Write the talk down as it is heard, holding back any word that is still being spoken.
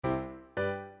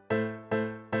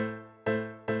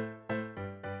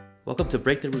Welcome to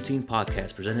Break the Routine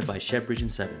podcast presented by SHPE Region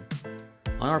 7.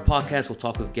 On our podcast, we'll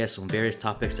talk with guests on various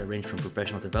topics that range from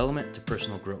professional development to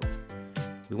personal growth.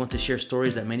 We want to share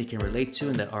stories that many can relate to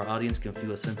and that our audience can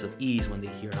feel a sense of ease when they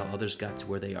hear how others got to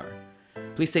where they are.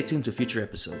 Please stay tuned to future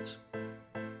episodes.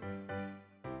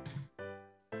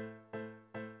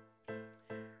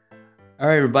 All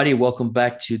right, everybody, welcome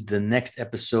back to the next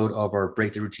episode of our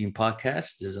Break the Routine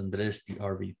podcast. This is Andres, the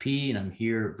RVP, and I'm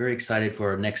here very excited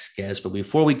for our next guest. But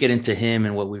before we get into him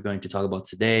and what we're going to talk about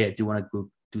today, I do want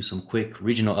to do some quick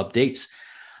regional updates.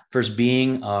 First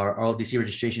being our RLDC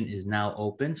registration is now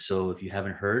open. So if you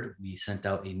haven't heard, we sent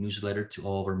out a newsletter to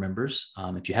all of our members.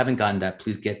 If you haven't gotten that,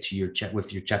 please get to your chat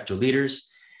with your chapter leaders.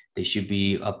 They should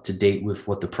be up to date with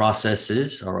what the process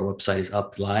is. Our website is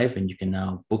up live and you can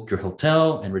now book your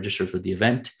hotel and register for the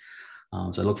event.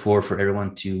 So I look forward for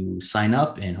everyone to sign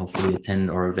up and hopefully attend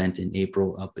our event in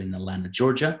April up in Atlanta,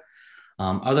 Georgia.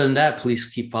 Other than that, please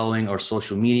keep following our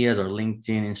social medias, our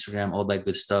LinkedIn, Instagram, all that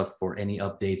good stuff for any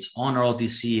updates on our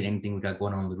LDC and anything we got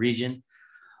going on in the region.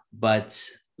 But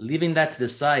leaving that to the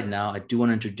side now, I do want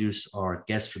to introduce our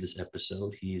guest for this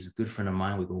episode. He is a good friend of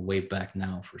mine. We go way back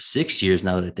now for 6 years,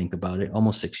 now that I think about it,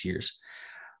 almost 6 years.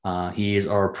 He is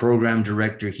our program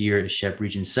director here at SHPE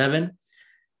Region 7.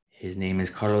 His name is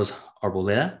Carlos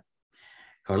Arboleda.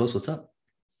 Carlos, what's up?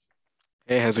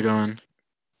 Hey, how's it going?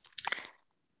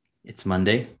 It's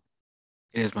Monday.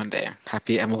 It is Monday.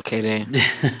 Happy MLK Day.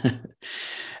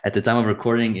 At the time of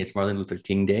recording, it's Martin Luther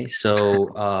King Day.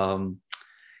 So,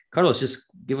 Carlos,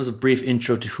 just give us a brief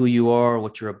intro to who you are,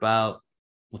 what you're about.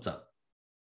 What's up?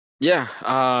 Yeah.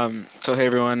 So hey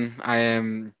everyone, I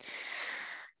am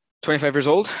 25 years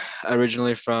old,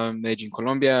 originally from Medellin,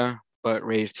 Colombia, but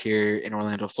raised here in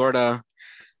Orlando, Florida.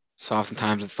 So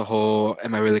oftentimes it's the whole,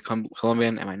 am I really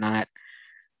Colombian? Am I not?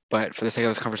 But for the sake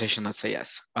of this conversation, let's say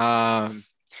yes. I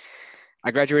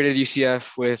graduated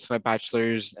UCF with my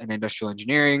bachelor's in industrial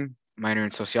engineering, minor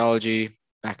in sociology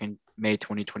back in May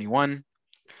 2021.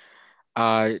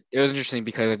 It was interesting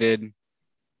because I did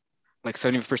like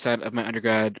 70% of my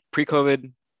undergrad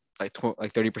pre-COVID, like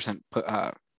 30%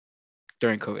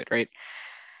 during COVID, right?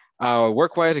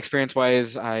 Work-wise,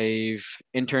 experience-wise, I've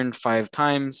interned 5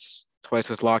 times, twice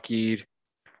with Lockheed,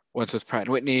 once with Pratt &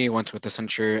 Whitney, once with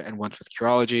Accenture, and once with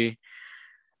Curology.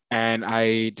 And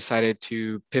I decided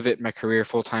to pivot my career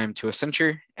full-time to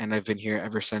Accenture, and I've been here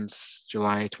ever since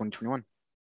July 2021.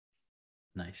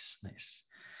 Nice.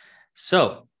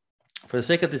 So, for the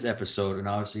sake of this episode, and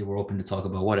obviously we're open to talk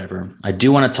about whatever, I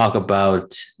do want to talk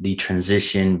about the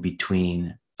transition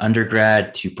between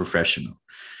undergrad to professional.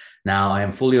 Now, I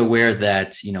am fully aware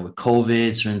that, with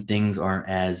COVID, certain things aren't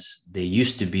as they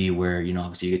used to be where,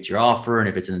 obviously you get your offer and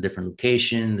if it's in a different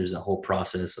location, there's a whole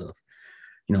process of,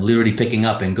 literally picking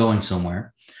up and going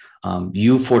somewhere.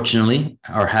 You fortunately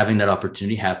are having that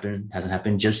opportunity happen. Hasn't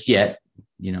happened just yet,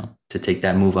 to take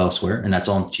that move elsewhere. And that's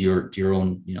on to your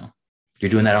own, you're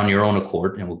doing that on your own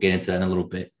accord, and we'll get into that in a little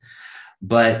bit.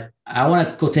 But I want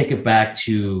to go take it back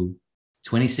to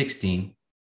 2016,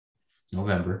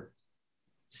 November.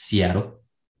 Seattle.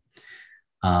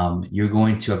 You're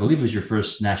going to, I believe it was your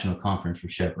first national conference for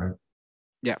SHPE, right?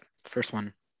 Yeah, first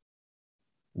one.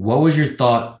 What was your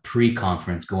thought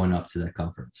pre-conference going up to that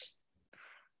conference?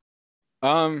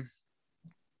 I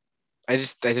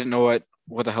didn't know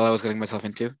what the hell I was getting myself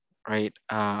into, right?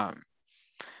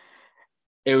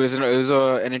 It was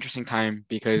an interesting time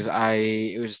because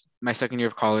it was my second year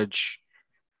of college.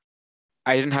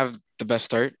 I didn't have the best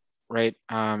start, right?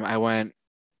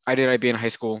 I did IB in high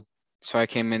school, so I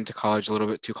came into college a little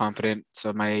bit too confident.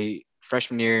 So my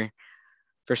freshman year,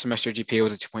 first semester GPA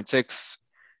was a 2.6.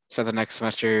 So the next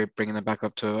semester, bringing them back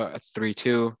up to a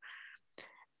 3.2,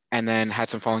 and then had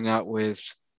some falling out with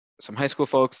some high school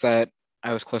folks that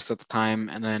I was close to at the time.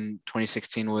 And then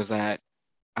 2016 was that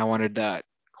I wanted that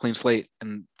clean slate.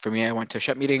 And for me, I went to a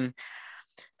SHPE meeting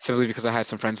simply because I had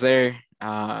some friends there.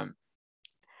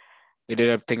 They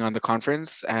did a thing on the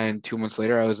conference, and 2 months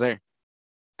later, I was there.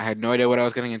 I had no idea what I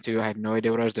was getting into. I had no idea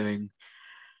what I was doing.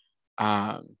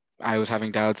 I was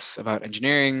having doubts about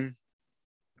engineering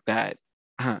that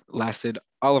lasted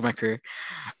all of my career.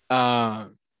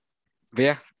 But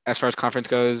yeah, as far as conference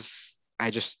goes, I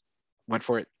just went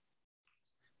for it.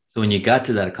 So when you got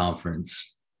to that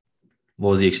conference, what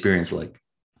was the experience like?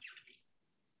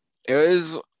 It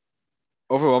was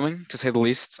overwhelming, to say the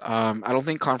least. I don't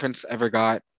think conference ever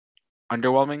got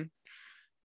underwhelming.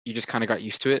 You just kind of got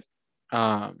used to it.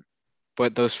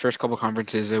 But those first couple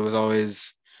conferences, it was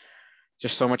always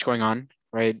just so much going on,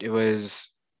 right? It was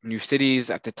new cities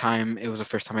at the time. It was the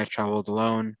first time I traveled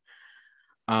alone.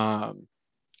 A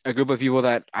group of people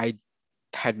that I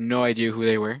had no idea who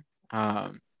they were.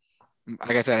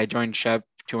 Like I said, I joined SHPE.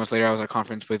 2 months later, I was at a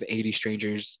conference with 80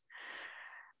 strangers.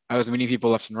 I was meeting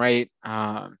people left and right,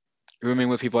 rooming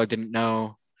with people I didn't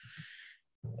know,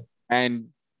 and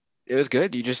it was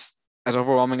good. You just, as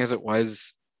overwhelming as it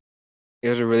was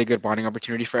a really good bonding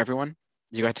opportunity for everyone.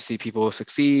 You got to see people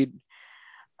succeed.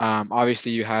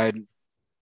 Obviously, you had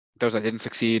those that didn't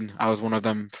succeed. I was one of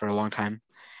them for a long time.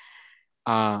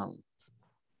 Um,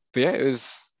 but yeah, it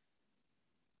was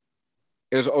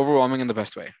overwhelming in the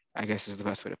best way, I guess is the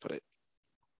best way to put it.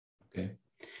 Okay.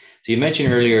 So you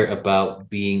mentioned earlier about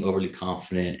being overly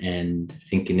confident and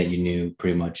thinking that you knew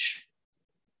pretty much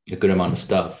a good amount of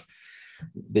stuff.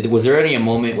 Was there any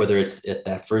moment, whether it's at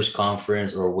that first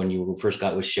conference or when you first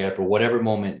got with Shep or whatever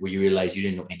moment where you realized you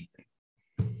didn't know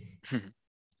anything?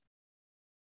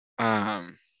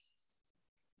 um,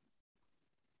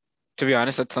 to be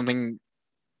honest, that's something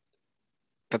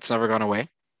that's never gone away,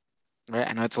 right?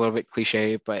 I know it's a little bit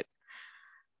cliche, but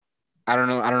I don't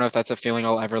know. I don't know if that's a feeling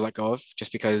I'll ever let go of,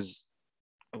 just because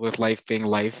with life being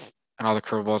life and all the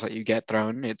curveballs that you get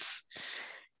thrown, it's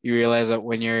you realize that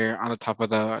when you're on the top of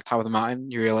the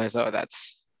mountain, you realize, oh,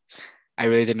 that's I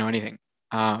really didn't know anything.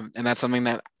 And that's something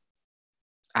that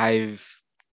I've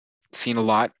seen a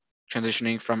lot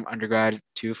transitioning from undergrad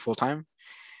to full time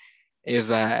is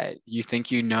that you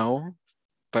think you know,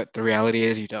 but the reality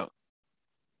is you don't.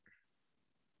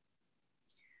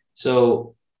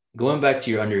 So going back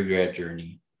to your undergrad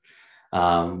journey,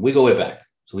 we go way back.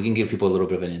 So we can give people a little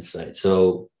bit of an insight.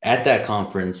 So at that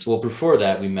conference, well, before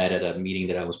that, we met at a meeting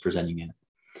that I was presenting at.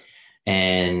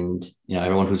 And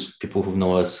everyone who's people who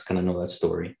know us kind of know that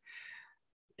story.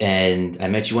 And I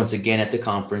met you once again at the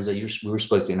conference that we were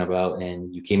speaking about,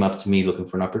 and you came up to me looking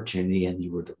for an opportunity, and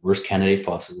you were the worst candidate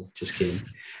possible. Just kidding,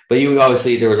 but you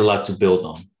obviously there was a lot to build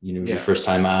on. It was your Yeah. first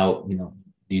time out. You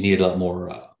needed a lot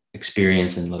more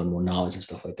experience and a lot more knowledge and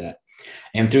stuff like that.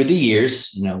 And through the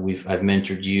years, I've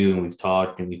mentored you, and we've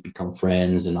talked, and we've become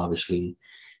friends, and obviously,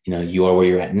 you are where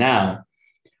you're at now.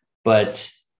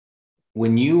 But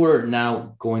when you were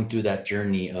now going through that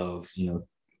journey of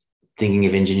thinking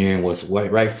if engineering was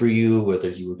right for you, whether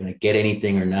you were going to get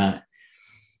anything or not,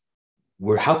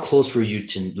 how close were you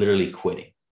to literally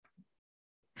quitting?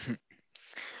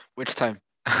 Which time?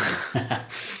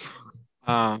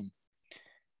 um,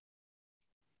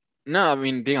 no, I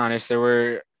mean, being honest, there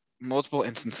were multiple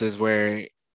instances where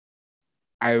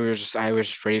I was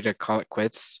ready to call it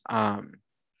quits.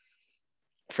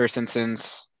 First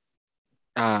instance,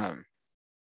 um,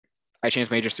 I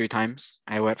changed majors 3 times.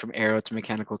 I went from aero to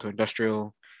mechanical to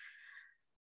industrial.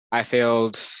 I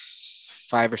failed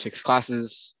 5 or 6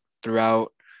 classes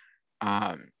throughout.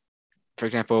 Um, for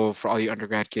example, for all you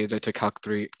undergrad kids, I took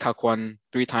Calc 1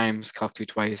 3 times, Calc 2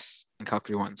 twice, and Calc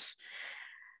 3 once.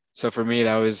 So for me,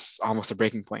 that was almost a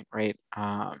breaking point, right?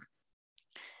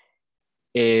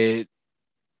 It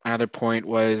Another point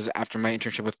was after my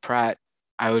internship with Pratt,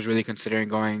 I was really considering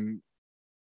going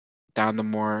down the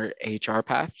more HR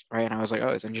path, right? And I was like, oh,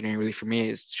 is engineering really for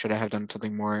me? Should I have done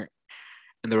something more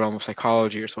in the realm of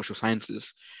psychology or social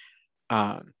sciences?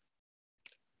 Um,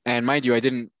 and mind you, I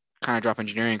didn't kind of drop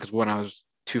engineering because one, I was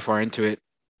too far into it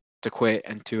to quit,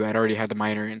 and two, I'd already had the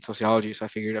minor in sociology, so I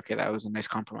figured, okay, that was a nice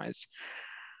compromise.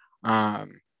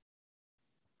 Um,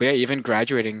 but yeah, even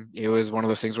graduating, it was one of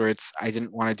those things where I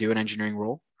didn't want to do an engineering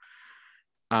role.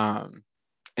 Um,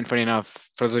 and funny enough,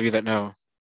 for those of you that know,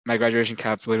 my graduation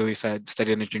cap literally said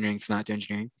study engineering to not do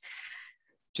engineering,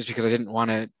 just because I didn't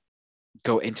want to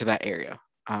go into that area.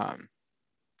 Um,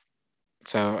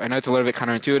 so I know it's a little bit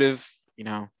counterintuitive, you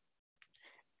know,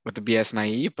 with the BS and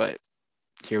IE, but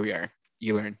here we are.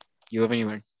 You learn, you live and you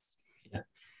learn. Yeah.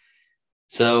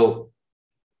 So,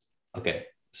 okay.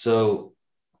 So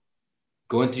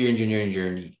going through your engineering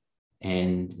journey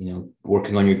and,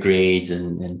 working on your grades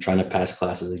and trying to pass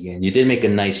classes again, you did make a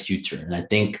nice U-turn. And I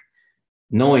think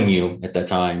knowing you at that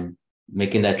time,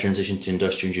 making that transition to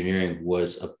industrial engineering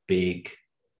was a big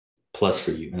plus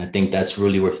for you. And I think that's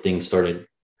really where things started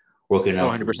working Oh,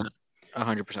 out for you. 100%.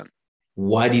 100%.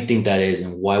 Why do you think that is?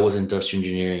 And why was industrial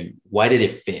engineering, why did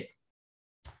it fit?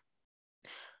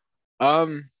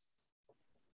 Um,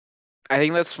 I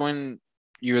think that's when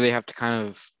you really have to kind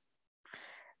of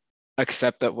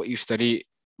accept that what you study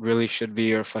really should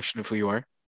be a reflection of who you are.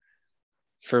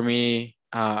 For me,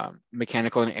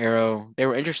 mechanical and aero, they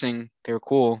were interesting, they were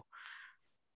cool,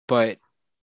 but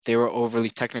they were overly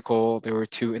technical. They were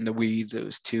too in the weeds. It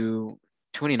was too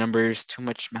many numbers, too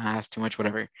much math, too much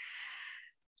whatever.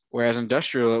 Whereas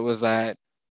industrial, it was that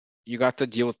you got to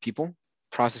deal with people,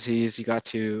 processes. You got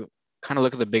to kind of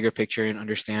look at the bigger picture and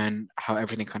understand how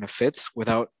everything kind of fits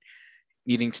without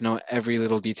needing to know every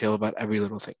little detail about every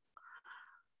little thing.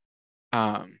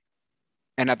 Um,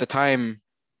 And at the time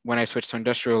when I switched to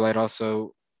industrial, I'd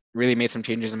also really made some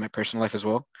changes in my personal life as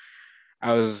well.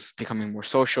 I was becoming more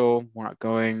social, more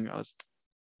outgoing. I was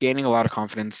gaining a lot of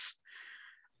confidence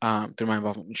through my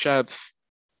involvement in SHPE,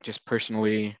 just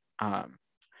personally. And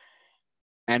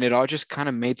it all just kind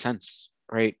of made sense,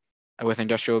 right? With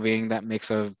industrial being that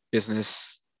mix of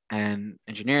business and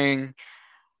engineering,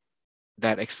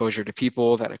 that exposure to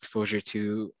people, that exposure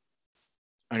to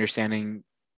understanding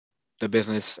the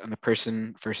business and the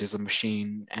person versus the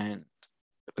machine and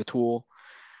the tool.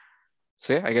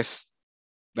 So yeah, I guess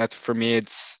that's for me,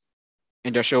 it's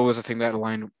industrial was the thing that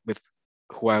aligned with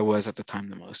who I was at the time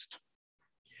the most.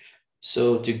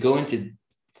 So to go into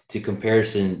to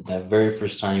comparison, that very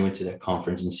first time you went to that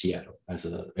conference in Seattle as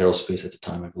a aerospace at the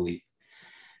time, I believe,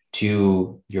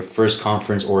 to your first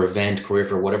conference or event, career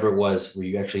fair, whatever it was, where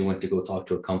you actually went to go talk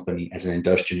to a company as an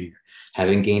industrial,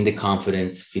 having gained the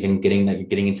confidence, feeling getting that you're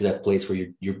getting into that place where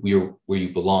you're where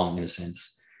you belong in a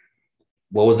sense.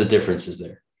 What was the differences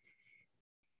there,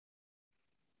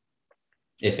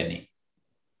 if any?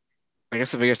 I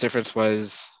guess the biggest difference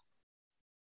was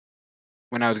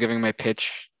when I was giving my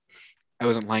pitch, I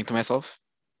wasn't lying to myself.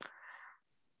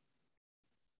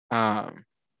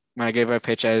 When I gave my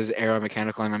pitch as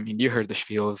aeromechanical, and I mean, you heard the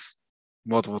spiels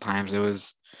multiple times.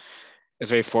 It's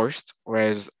very forced,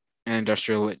 whereas in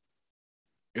industrial, it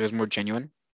was more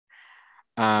genuine.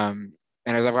 And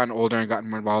as I've gotten older and gotten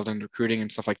more involved in recruiting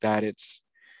and stuff like that, it's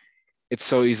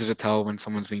so easy to tell when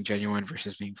someone's being genuine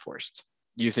versus being forced.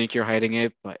 You think you're hiding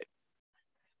it, but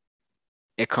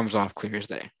it comes off clear as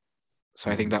day.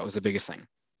 So I think that was the biggest thing.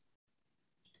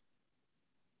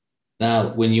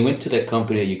 Now, when you went to that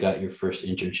company that you got your first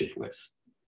internship with,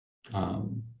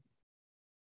 um,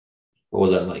 what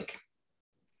was that like?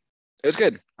 It was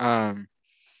good.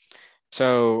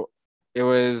 So it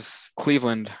was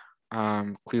Cleveland,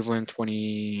 Cleveland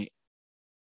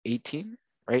 2018,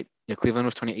 right? Yeah, Cleveland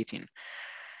was 2018.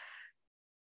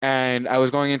 And I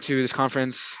was going into this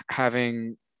conference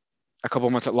having a couple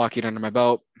months at Lockheed under my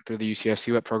belt through the UCF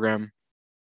CWEP program.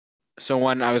 So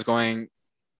when I was going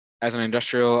as an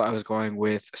industrial, I was going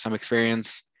with some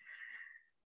experience.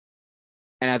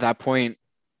 And at that point,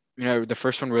 the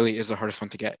first one really is the hardest one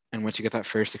to get. And once you get that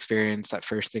first experience, that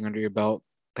first thing under your belt,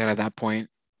 then at that point,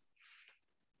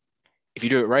 if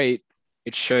you do it right,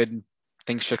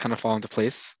 things should kind of fall into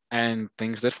place. And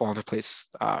things did fall into place.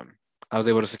 I was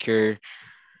able to secure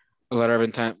a letter of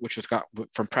intent, which was got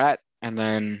from Pratt. And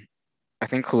then I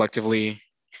think collectively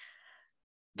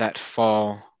that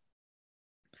fall,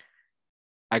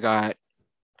 I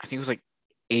think it was like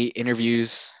 8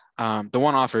 interviews. The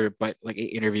one offer, but like 8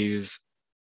 interviews.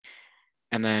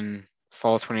 And then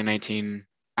fall 2019,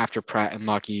 after Pratt and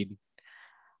Lockheed,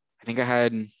 I think I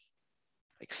had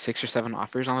like 6 or 7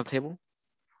 offers on the table.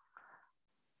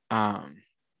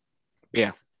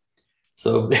 Yeah.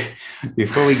 So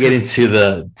before we get into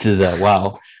the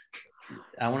wow,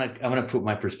 I want to put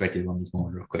my perspective on this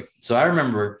moment real quick. So I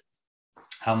remember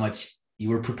how much you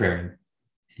were preparing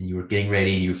and you were getting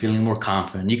ready, you were feeling more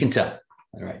confident. You can tell,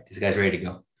 all right, this guy's ready to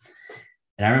go.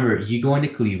 And I remember you going to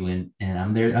Cleveland, and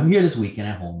I'm here this weekend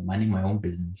at home, minding my own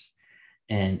business.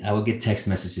 And I would get text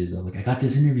messages of like, I got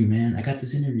this interview, man. I got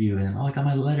this interview. And I got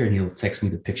my letter. And he'll text me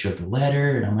the picture of the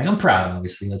letter. And I'm like, I'm proud,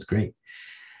 obviously. That's great.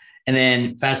 And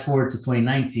then fast forward to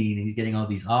 2019, and he's getting all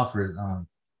these offers.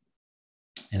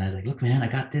 And I was like, look, man, I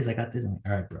got this. I'm like,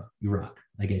 all right, bro, you rock.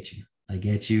 I get you. I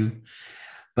get you.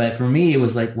 But for me, it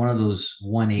was like one of those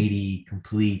 180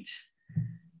 complete.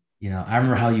 I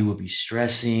remember how you would be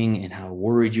stressing and how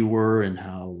worried you were and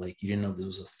how like you didn't know if this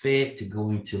was a fit, to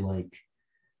going to like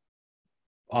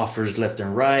offers left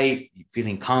and right,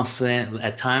 feeling confident,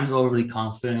 at times overly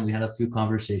confident. We had a few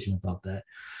conversations about that.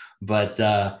 But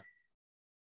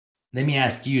let me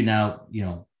ask you now,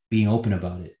 being open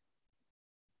about it,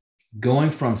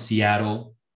 going from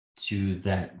Seattle to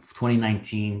that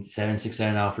 2019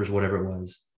 767 offers, whatever it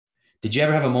was, did you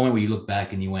ever have a moment where you look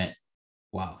back and you went,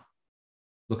 wow,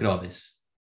 look at all this?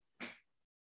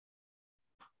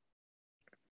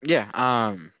 Yeah.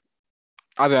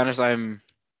 I'll be honest, I'm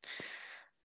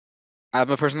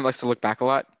a person that likes to look back a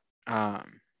lot.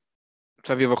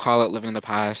 Some people call it living in the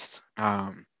past.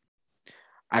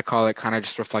 I call it kind of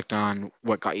just reflect on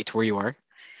what got you to where you are.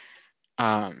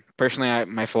 Personally,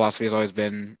 my philosophy has always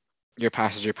been your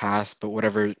past is your past, but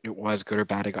whatever it was, good or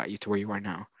bad, it got you to where you are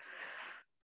now.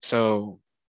 So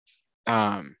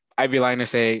I'd be lying to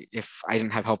say if I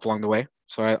didn't have help along the way.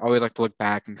 So I always like to look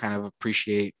back and kind of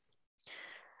appreciate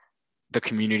the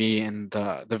community and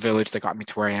the village that got me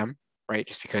to where I am, right?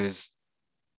 Just because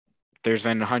there's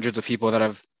been hundreds of people that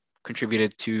have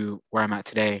contributed to where I'm at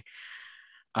today.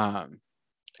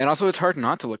 And also, it's hard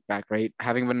not to look back, right?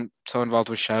 Having been so involved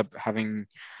with SHPE, having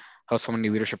held so many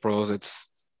leadership roles,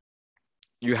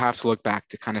 you have to look back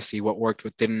to kind of see what worked,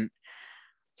 what didn't.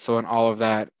 So in all of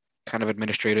that kind of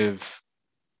administrative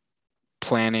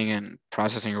planning and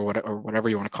processing, or whatever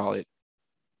you want to call it,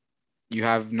 you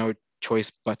have no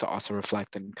choice but to also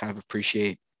reflect and kind of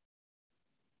appreciate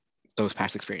those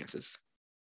past experiences.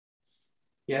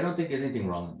 Yeah, I don't think there's anything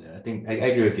wrong with that. I think I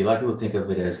agree with you. A lot of people think of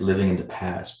it as living in the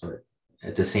past, but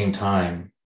at the same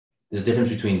time, there's a difference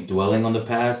between dwelling on the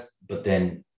past, but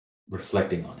then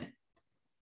reflecting on it.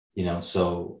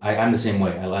 So I'm the same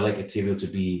way. I like to be able to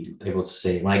be able to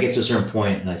say, when I get to a certain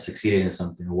point and I succeeded in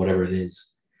something or whatever it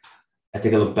is, I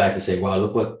take a look back to say, wow,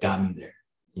 look what got me there.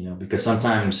 Because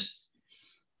sometimes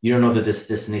you don't know that this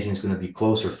destination is going to be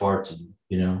close or far to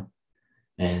you.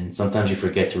 And sometimes you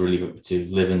forget to really to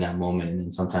live in that moment. And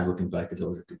then sometimes looking back is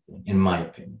always a good thing, in my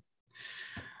opinion.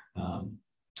 Um,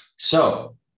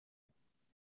 so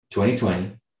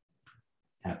 2020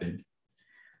 happened.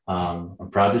 I'm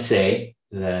proud to say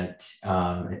that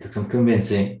it took some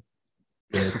convincing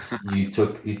that you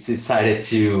decided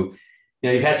to,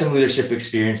 you've had some leadership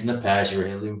experience in the past. You were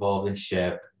heavily involved in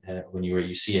SHPE when you were at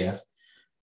UCF.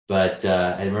 But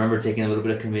I remember taking a little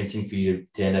bit of convincing for you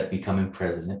to end up becoming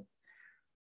president.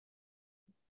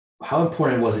 How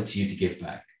important was it to you to give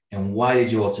back? And why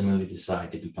did you ultimately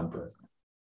decide to become president?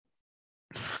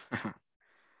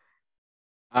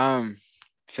 um,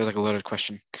 Feels like a loaded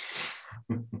question.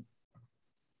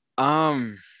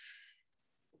 Um,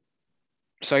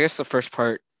 so I guess the first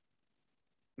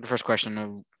question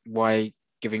of why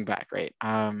giving back, right?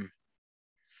 I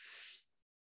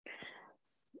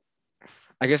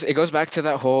guess it goes back to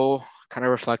that whole kind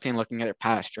of reflecting, looking at your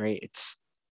past, right?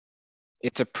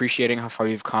 It's appreciating how far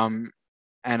you've come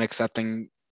and accepting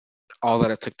all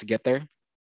that it took to get there,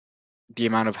 the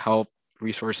amount of help,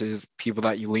 resources, people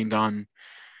that you leaned on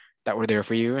that were there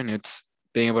for you, and it's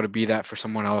being able to be that for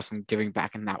someone else and giving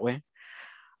back in that way.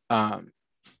 Um,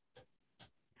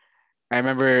 I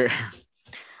remember,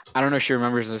 I don't know if she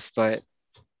remembers this, but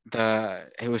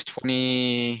it was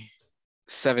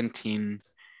 2017.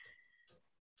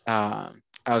 I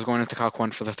was going into Calc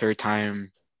 1 for the third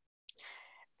time,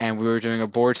 and we were doing a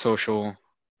board social.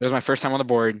 It was my first time on the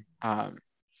board.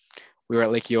 We were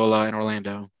at Lake Eola in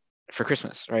Orlando for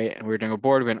Christmas, right? And we were doing a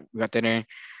board. We got dinner,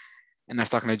 and I was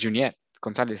talking to Juniette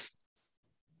Gonzalez,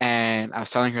 and I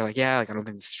was telling her like, yeah, like I don't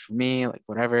think this is for me, like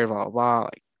whatever, blah blah blah.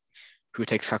 Like who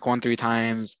takes Calc 1 3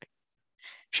 times? Like,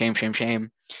 shame, shame,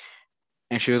 shame.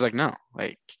 And she was like, no,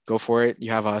 like go for it.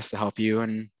 You have us to help you,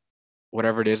 and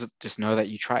whatever it is, just know that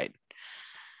you tried.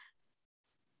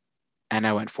 And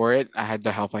I went for it. I had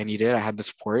the help I needed. I had the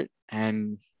support,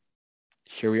 and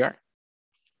here we are.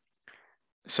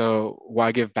 So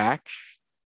why give back?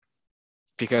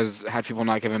 Because had people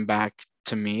not given back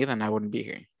to me, then I wouldn't be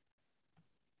here.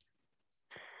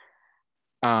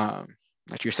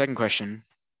 Like your second question,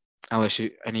 unless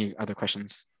you any other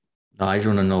questions. No, I just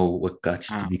want to know what got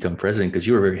you to become president, because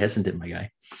you were very hesitant, my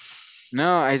guy.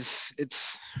 No, it's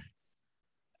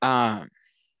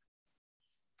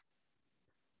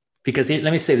Because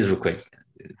let me say this real quick,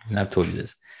 and I've told you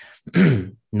this.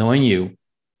 Knowing you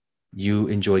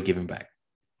enjoy giving back.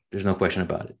 There's no question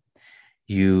about it.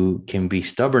 You can be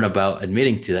stubborn about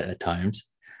admitting to that at times,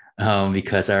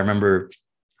 because I remember,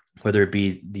 whether it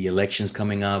be the elections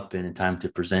coming up and in time to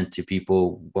present to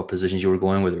people what positions you were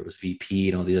going, whether it was VP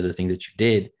and all the other things that you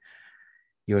did,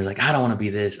 you were like, I don't want to be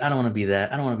this, I don't want to be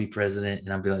that, I don't want to be president.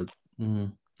 And I'd be like,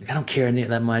 I don't care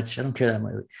that much. I don't care that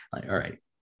much. Like, all right,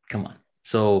 come on.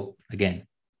 So again,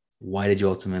 why did you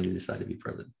ultimately decide to be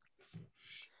president?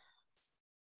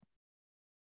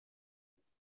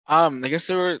 I guess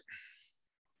I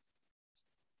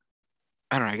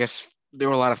don't know, I guess there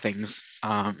were a lot of things.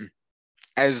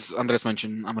 As Andres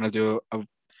mentioned, I'm gonna do a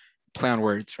play on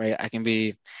words, right? I can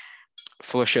be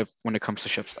full of ship when it comes to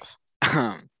ship stuff.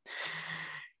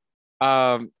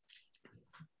 um,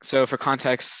 so for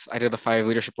context, I did the 5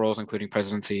 leadership roles, including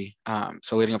presidency.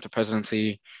 So leading up to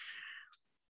presidency,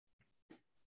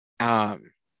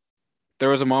 um, there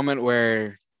was a moment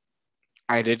where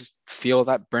I did feel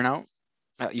that burnout.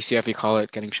 At UCF, we call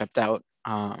it getting shipped out.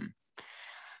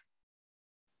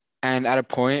 And at a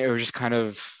point, it was just kind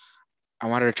of, I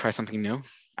wanted to try something new.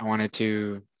 I wanted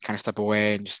to kind of step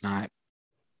away and just not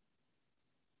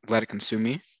let it consume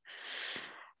me.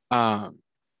 Um,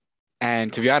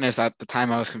 and to be honest, at the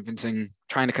time, I was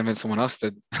trying to convince someone else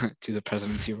to to the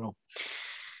presidency role.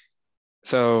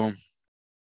 So,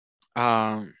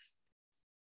 um,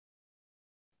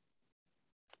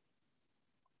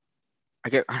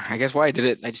 I guess why I did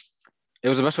it, it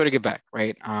was the best way to give back,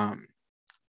 right?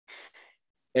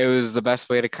 it was the best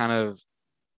way to kind of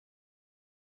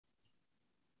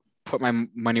put my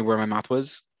money where my mouth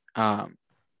was.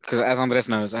 Because as Andres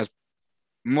knows, as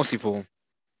most people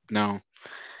know,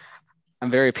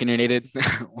 I'm very opinionated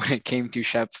when it came to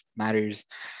SHPE matters,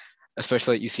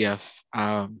 especially at UCF.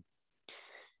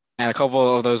 And a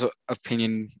couple of those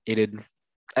opinionated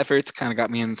efforts kind of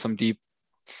got me in some deep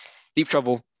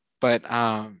trouble. But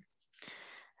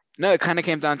no, it kind of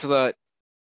came down to the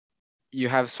you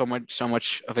have so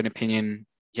much of an opinion,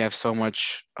 you have so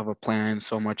much of a plan,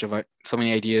 so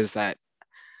many ideas that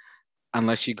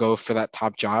unless you go for that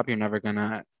top job, you're never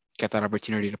gonna get that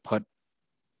opportunity to put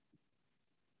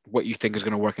what you think is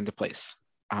gonna work into place.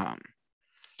 Um,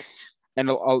 and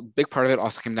a big part of it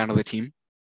also came down to the team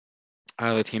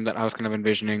that I was kind of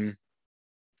envisioning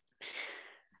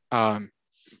um,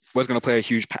 was going to play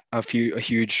a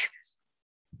huge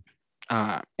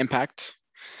impact.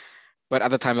 But at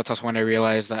the time, that's also when I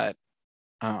realized that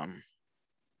um,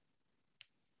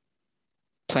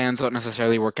 plans don't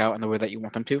necessarily work out in the way that you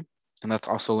want them to, and that's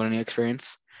also a learning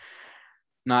experience,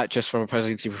 not just from a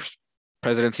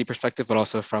presidency perspective, but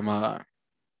also from a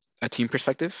team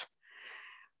perspective.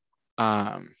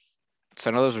 Um, so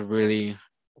I know that was a really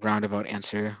roundabout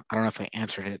answer. I don't know if I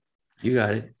answered it, You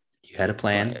got it. You had a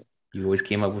plan. but You always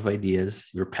came up with ideas.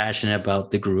 You were passionate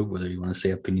about the group, whether you want to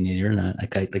say opinionated or not. I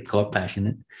like to call it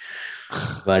passionate,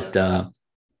 but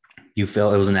you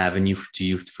felt it was an avenue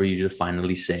for you to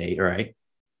finally say, "All right,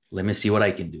 let me see what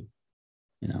I can do."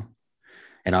 You know,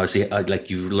 and obviously, like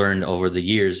you've learned over the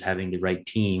years, having the right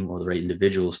team or the right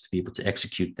individuals to be able to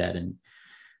execute that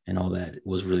and all that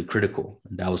was really critical.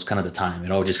 And that was kind of the time.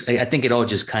 It all just, I think, it all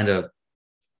just kind of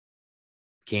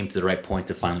came to the right point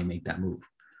to finally make that move.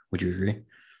 Would you agree?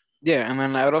 yeah. And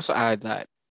then I would also add that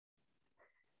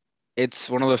it's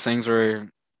one of those things where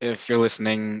if you're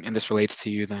listening and this relates to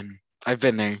you, then I've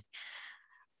been there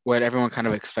where everyone kind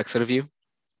of expects it of you.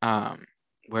 Um,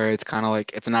 where it's kind of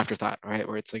like it's an afterthought, right?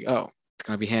 Where it's like, oh, it's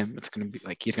gonna be him. It's gonna be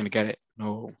like he's gonna get it.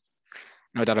 No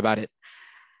doubt about it.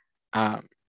 Um,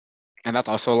 and that's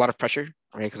also a lot of pressure,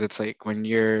 right? Because it's like when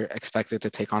you're expected to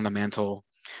take on the mantle.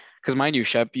 Because mind you,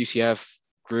 SHPE UCF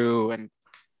grew and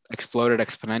exploded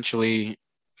exponentially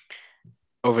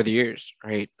over the years,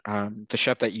 right? The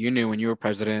SHPE that you knew when you were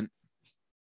president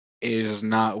is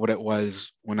not what it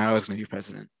was when I was going to be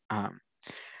president.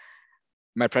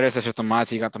 My predecessor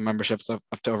Tomasi got the memberships up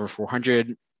to over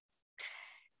 400.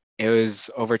 It was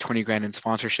over 20 grand in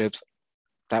sponsorships.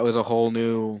 That was a whole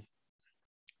new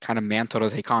kind of mantle to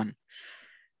take on.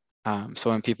 So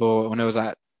when it was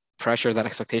that pressure, that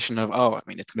expectation of, oh, I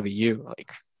mean, it's going to be you,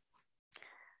 like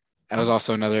that was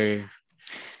also another,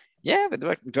 yeah, but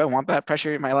do I want that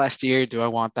pressure in my last year? Do I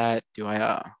want that?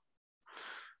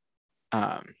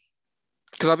 Um,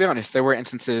 because I'll be honest, there were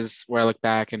instances where I look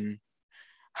back and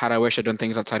had I wish I'd done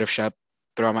things outside of SHPE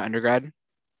throughout my undergrad.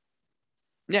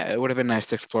 Yeah, it would have been nice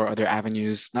to explore other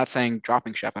avenues. Not saying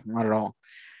dropping SHPE, not at all,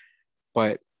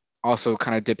 but also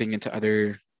kind of dipping into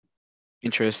other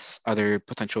interests, other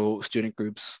potential student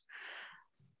groups,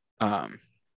 um,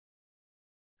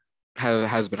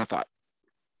 has been a thought.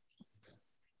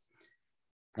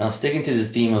 Now, sticking to the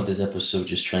theme of this episode,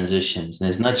 just transitions, and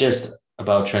it's not just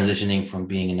about transitioning from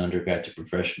being an undergrad to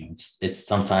professional. It's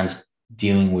sometimes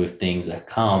dealing with things that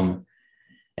come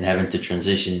and having to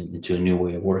transition into a new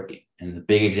way of working. And the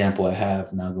big example I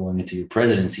have now going into your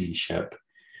presidency, Shep,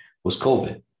 was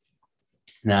COVID.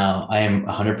 Now, I am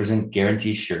 100%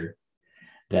 guaranteed sure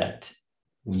that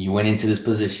when you went into this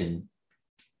position,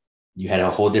 you had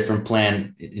a whole different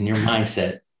plan in your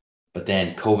mindset, but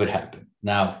then COVID happened.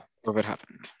 Now, COVID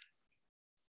happened.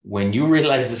 when you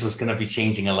realized this was going to be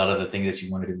changing a lot of the things that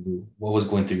you wanted to do, what was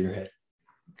going through your head?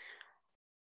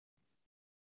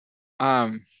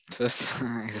 So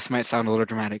this might sound a little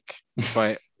dramatic,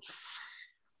 but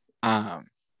um,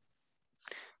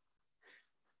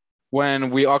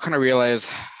 when we all kind of realize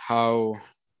how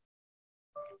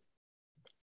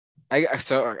I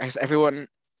guess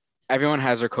everyone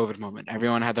has their COVID moment.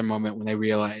 Everyone had their moment when they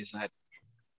realize that,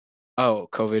 oh,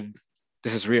 COVID,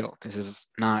 this is real. This is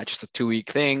not just a 2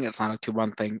 week thing. It's not a 2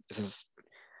 month thing. This is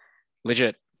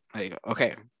legit. Like,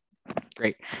 okay,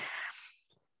 great.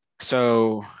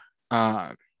 So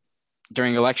uh,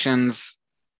 during elections,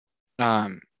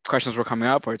 questions were coming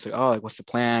up where it's like, oh, like what's the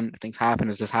plan? If things happen,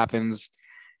 as this happens,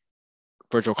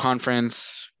 virtual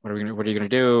conference, what are you gonna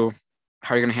do?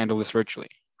 How are you gonna handle this virtually?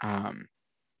 Um,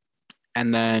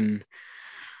 and then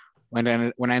when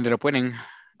I ended up winning,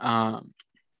 um,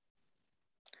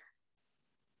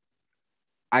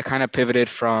 I kind of pivoted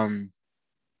from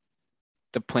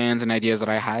the plans and ideas that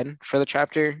I had for the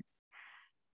chapter,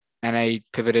 and I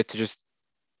pivoted to just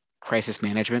crisis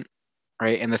management,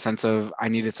 right? In the sense of I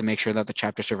needed to make sure that the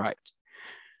chapter survived.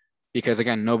 Because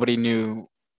again, nobody knew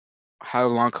how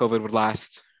long COVID would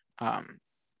last. Um,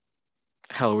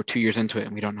 Hell, we're 2 years into it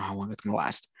and we don't know how long it's going to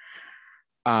last.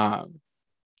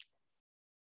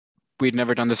 We'd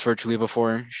never done this virtually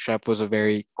before. SHPE was a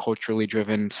very culturally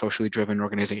driven, socially driven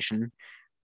organization.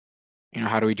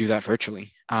 How do we do that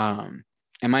virtually? And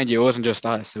mind you, it wasn't just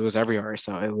us, it was everywhere.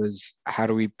 So it was, how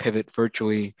do we pivot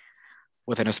virtually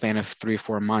within a span of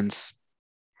 3-4 months?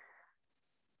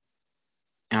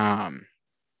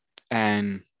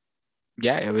 And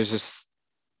yeah, it was just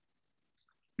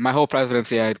my whole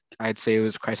presidency. I'd say it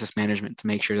was crisis management to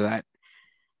make sure that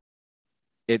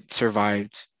it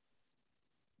survived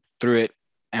through it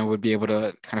and would be able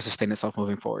to kind of sustain itself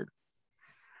moving forward.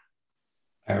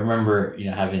 I remember,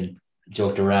 having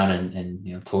joked around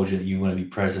and told you that you want to be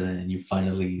president and you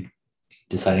finally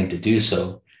deciding to do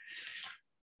so.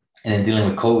 And then dealing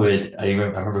with COVID, I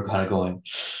remember kind of going,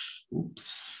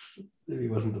 oops, maybe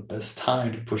it wasn't the best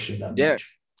time to push him that Yeah.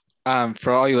 much.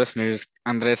 For all you listeners,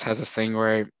 Andres has this thing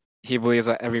where he believes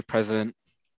that every president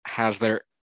has their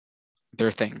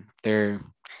thing, their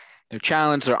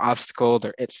challenge, their obstacle,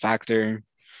 their it factor.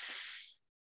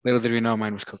 Little did we know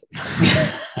mine was COVID.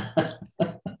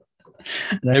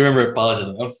 And I remember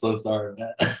apologizing. I'm so sorry,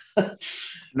 man.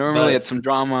 Normally But it's some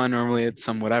drama, normally it's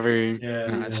some whatever. yeah,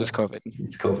 No, it's just COVID.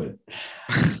 it's COVID.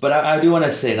 But I do want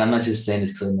to say, and I'm not just saying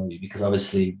this because I know you, because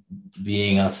obviously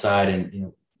being outside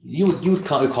and you would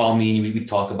call me and we would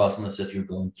talk about some of the stuff you're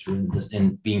going through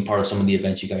and being part of some of the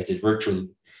events you guys did virtually.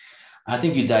 I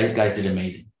think you guys did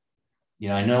amazing.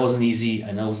 I know it wasn't easy.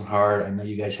 I know it wasn't hard. I know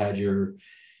you guys had your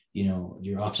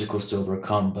obstacles to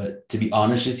overcome. But to be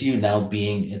honest with you, now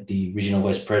being at the regional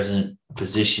vice president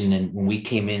position, and when we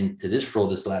came into this role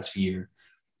this last year,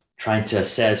 trying to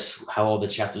assess how all the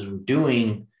chapters were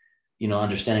doing,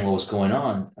 understanding what was going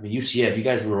on. I mean, UCF, you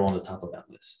guys were on the top of that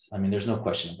list. I mean, there's no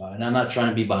question about it. And I'm not trying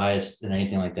to be biased and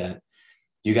anything like that.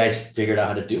 You guys figured out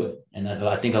how to do it. And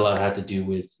I think a lot had to do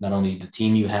with not only the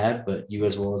team you had, but you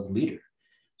as well as the leader.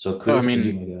 So kudos to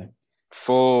you, my guy.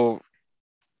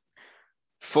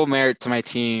 Full merit to my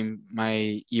team,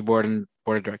 my e-board and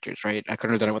board of directors, right? I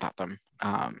couldn't have done it without them.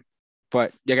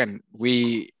 But again,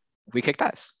 we kicked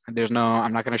ass. I'm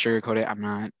not going to sugarcoat it. I'm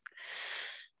not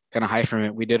going to hide from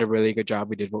it. We did a really good job.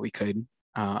 We did what we could.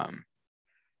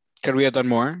 Could we have done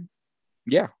more?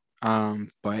 Yeah.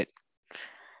 But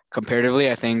comparatively,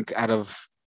 I think out of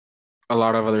a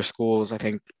lot of other schools, I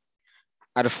think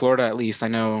out of Florida, at least, I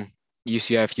know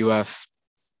UCF, UF,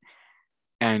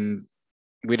 and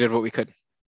we did what we could.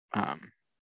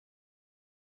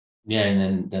 Yeah,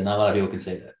 and then not a lot of people can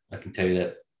say that. I can tell you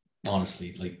that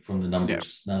honestly, like from the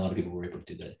numbers, not a lot of people were able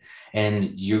to do that.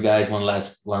 And you guys, one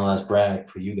last brag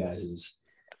for you guys is,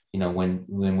 when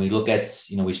we look at,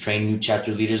 we train new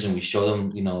chapter leaders and we show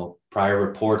them, prior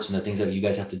reports and the things that you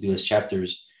guys have to do as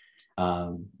chapters.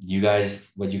 What you guys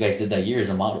did that year is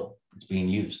a model. It's being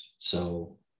used.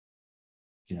 So,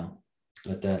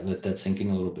 let that sink in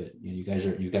a little bit. You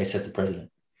guys set the precedent.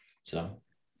 So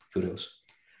kudos.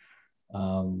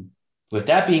 With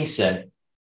that being said,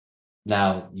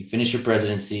 now you finish your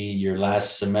presidency, your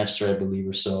last semester, I believe,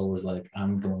 or so, was like,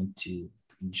 I'm going to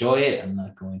enjoy it. I'm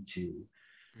not going to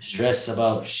stress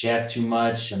about SHPE too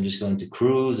much. I'm just going to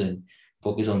cruise and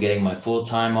focus on getting my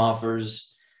full-time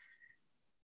offers.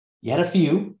 You had a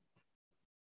few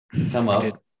come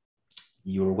up.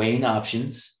 You were weighing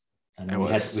options. I mean,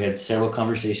 we had several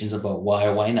conversations about why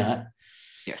or why not.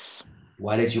 Yes.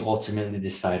 Why did you ultimately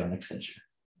decide on Accenture?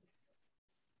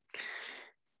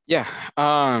 Yeah.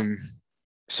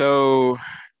 So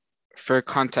for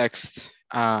context,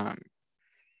 I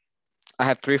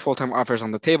had 3 full-time offers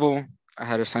on the table. I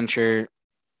had Accenture,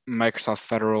 Microsoft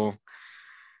Federal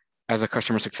as a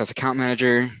customer success account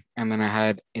manager, and then I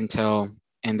had Intel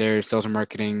in their sales and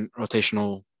marketing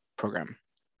rotational program.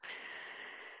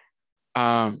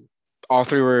 All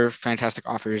 3 were fantastic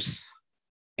offers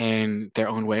in their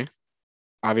own way.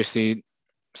 Obviously,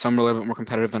 some were a little bit more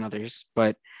competitive than others,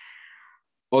 but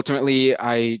ultimately,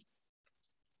 I'm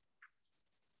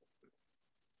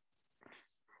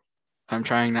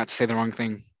trying not to say the wrong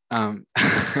thing.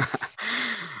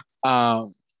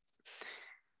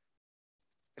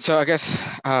 So I guess,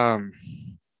 so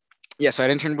I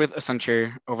interned with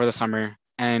Accenture over the summer,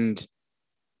 and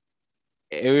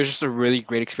it was just a really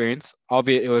great experience,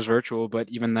 albeit it was virtual, but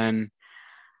even then,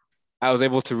 I was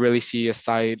able to really see a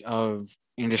side of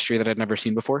industry that I'd never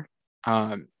seen before.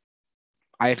 I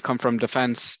had come from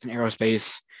defense and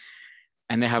aerospace,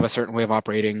 and they have a certain way of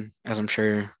operating, as I'm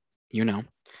sure you know,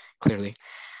 clearly.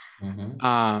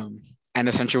 Mm-hmm. And And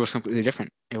Accenture was completely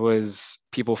different. It was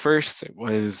people first. It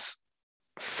was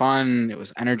fun. It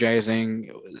was energizing.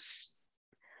 It was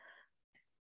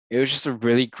just a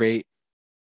really great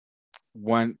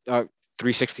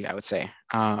 360, I would say.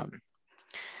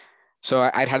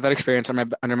 So I'd had that experience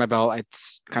under my belt. I'd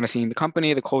kind of seen the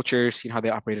company, the culture, seen how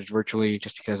they operated virtually,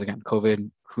 just because, again,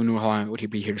 COVID, who knew how long would he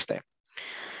be here to stay.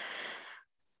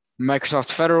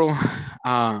 Microsoft Federal,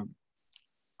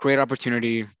 great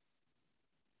opportunity.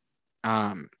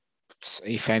 It's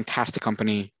a fantastic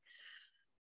company.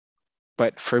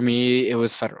 But for me, it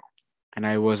was federal, and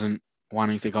I wasn't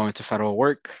wanting to go into federal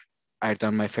work. I'd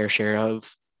done my fair share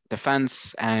of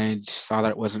defense and saw that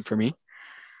it wasn't for me.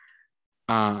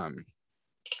 And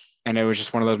it was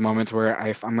just one of those moments where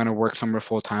if I'm going to work somewhere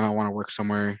full time, I want to work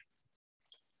somewhere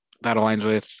that aligns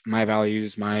with my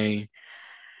values, my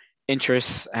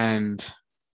interests, and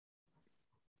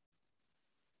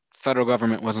federal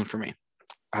government wasn't for me.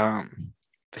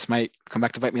 This might come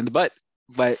back to bite me in the butt,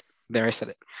 but there, I said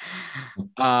it.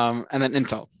 And then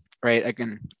Intel, right?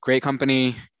 Again, great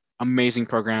company, amazing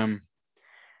program.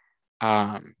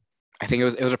 I think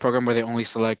it was a program where they only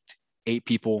select 8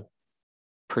 people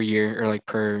per year, or like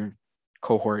per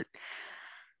cohort.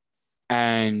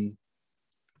 And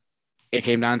it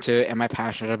came down to, am I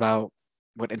passionate about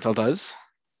what Intel does?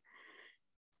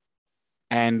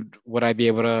 And would I be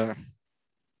able to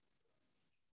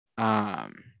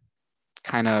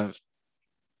kind of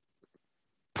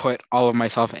put all of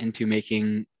myself into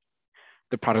making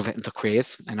the product that Intel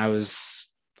creates? And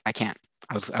I can't.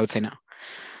 I would say no.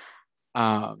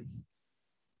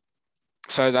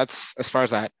 So that's as far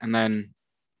as that. And then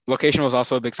location was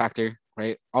also a big factor,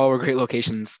 right? All were great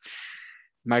locations.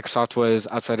 Microsoft was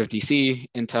outside of DC,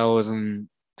 Intel was in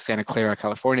Santa Clara,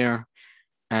 California,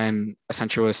 and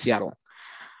Accenture was Seattle.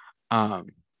 I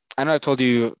know I've told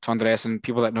you, to Andres, and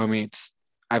people that know me,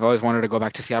 I've always wanted to go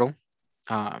back to Seattle.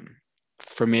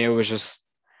 For me, it was just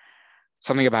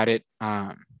something about it.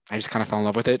 I just kind of fell in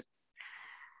love with it,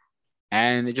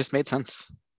 and it just made sense.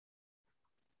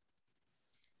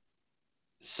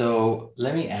 So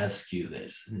let me ask you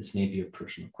this, and this may be a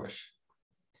personal question.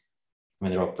 I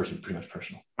mean, they're all pretty much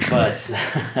personal.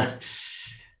 But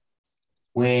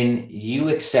when you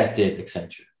accepted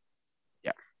Accenture,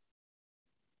 yeah,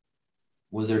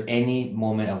 was there any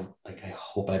moment of like, I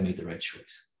hope I made the right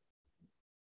choice?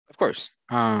 Of course.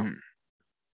 I'd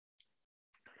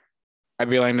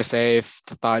be willing to say, if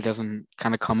the thought doesn't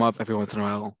kind of come up every once in a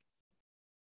while,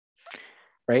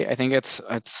 right? I think it's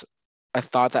a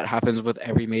thought that happens with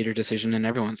every major decision in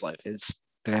everyone's life. Is,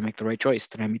 did I make the right choice?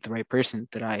 Did I meet the right person?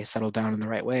 Did I settle down in the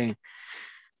right way?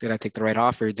 Did I take the right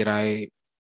offer? Did I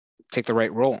take the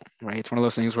right role? Right? It's one of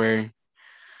those things where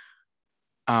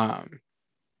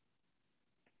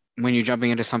when you're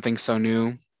jumping into something so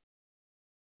new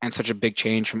and such a big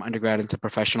change from undergrad into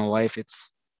professional life,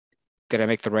 it's, did I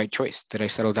make the right choice? Did I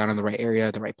settle down in the right area,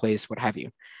 the right place, what have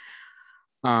you?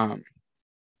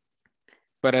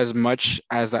 But as much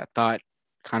as that thought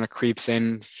kind of creeps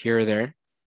in here or there,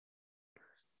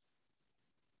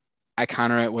 I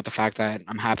counter it with the fact that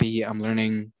I'm happy, I'm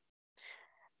learning,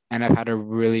 and I've had a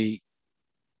really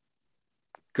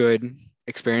good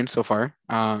experience so far.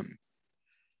 And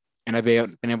I've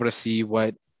been able to see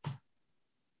I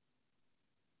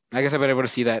guess I've been able to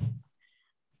see that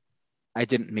I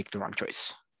didn't make the wrong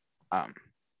choice. I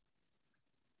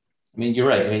mean, you're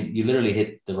right. I mean, you literally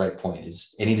hit the right point.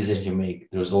 Is any decision you make,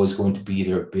 there's always going to be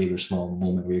either a big or small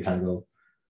moment where you kind of go,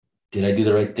 did I do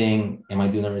the right thing? Am I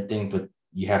doing the right thing? But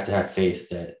you have to have faith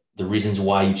that the reasons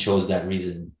why you chose that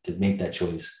reason to make that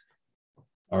choice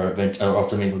are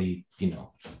ultimately,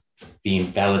 being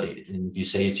validated. And if you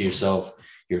say it to yourself,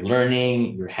 you're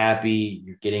learning, you're happy,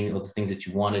 you're getting all the things that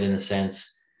you wanted in a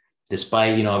sense,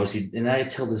 despite, obviously, and I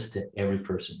tell this to every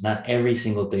person, not every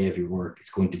single day of your work is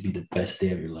going to be the best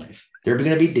day of your life. There are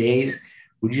going to be days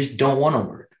where you just don't want to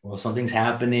work. Well, something's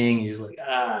happening, and you're just like,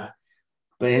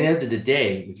 But at the end of the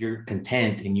day, if you're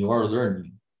content and you are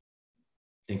learning,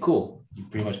 then cool, you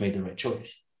pretty much made the right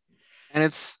choice. And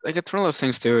it's one of those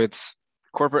things too. It's,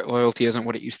 corporate loyalty isn't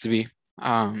what it used to be.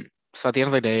 So at the end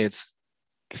of the day, it's,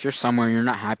 if you're somewhere and you're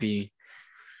not happy,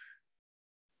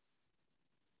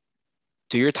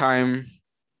 do your time,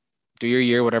 do your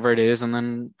year, whatever it is, and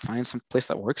then find some place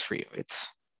that works for you.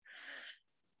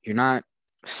 You're not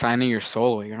signing your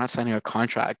soul away. You're not signing a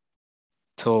contract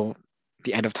till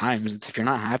the end of times. It's, if you're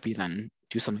not happy, then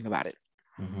do something about it.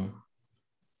 Mm-hmm.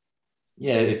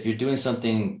 Yeah, if you're doing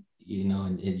something,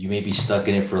 and you may be stuck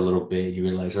in it for a little bit, you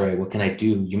realize, all right, what can I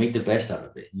do? You make the best out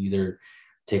of it. You either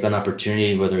take an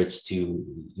opportunity, whether it's to,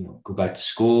 go back to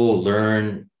school,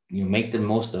 learn, make the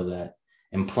most of that.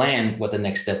 and plan what the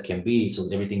next step can be. So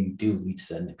everything you do leads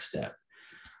to that next step,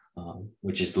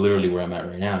 which is literally where I'm at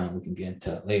right now. And we can get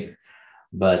into that later.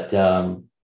 But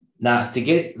now to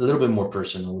get a little bit more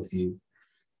personal with you,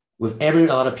 with a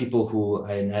lot of people who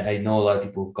I know a lot of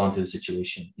people who've gone through the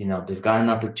situation, they've got an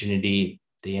opportunity.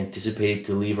 They anticipated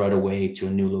to leave right away to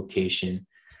a new location.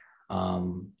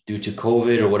 Due to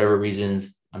COVID or whatever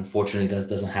reasons, unfortunately, that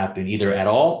doesn't happen either at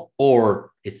all,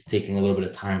 or it's taking a little bit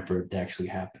of time for it to actually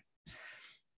happen.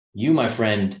 You, my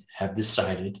friend, have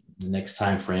decided the next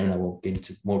time frame, and I won't get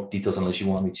into more details unless you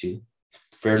want me to,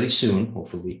 fairly soon,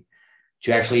 hopefully,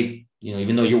 to actually,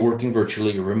 even though you're working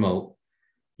virtually, you're remote,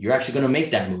 you're actually going to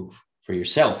make that move for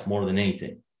yourself more than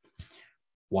anything.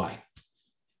 Why?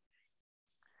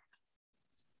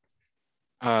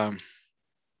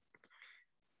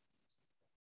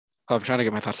 I'm trying to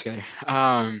get my thoughts together.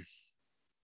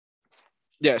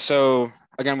 Yeah, so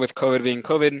again, with COVID being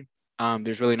COVID,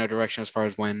 there's really no direction as far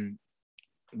as when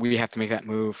we have to make that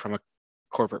move from a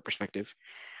corporate perspective.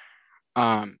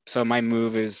 So my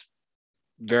move is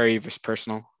very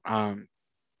personal.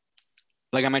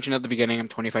 Like I mentioned at the beginning, I'm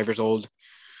 25 years old.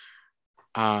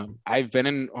 I've been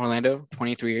in Orlando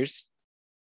 23 years.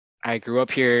 I grew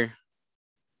up here,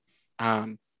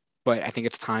 but I think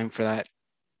it's time for that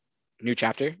new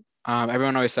chapter.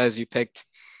 Everyone always says you picked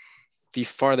the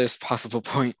farthest possible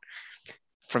point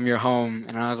from your home.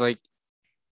 And I was like,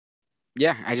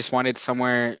 yeah, I just wanted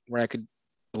somewhere where I could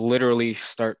literally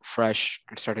start fresh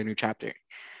and start a new chapter.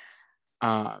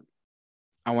 I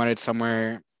wanted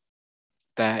somewhere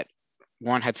that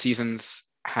one had seasons,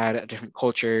 had a different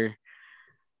culture.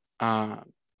 Uh,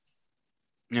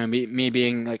 me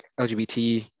being like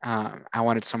LGBT, I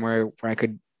wanted somewhere where I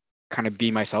could kind of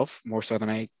be myself more so than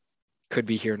I could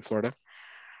be here in Florida.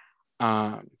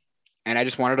 Um, and I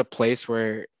just wanted a place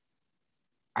where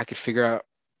I could figure out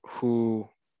who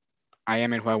I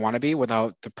am and who I want to be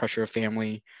without the pressure of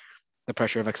family, the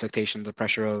pressure of expectations, the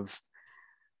pressure of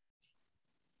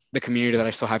the community that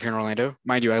I still have here in Orlando.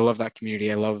 Mind you, I love that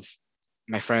community. I love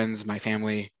my friends, my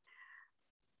family,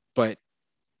 but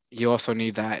you also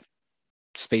need that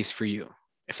space for you,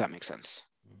 if that makes sense.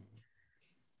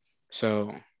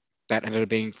 So that ended up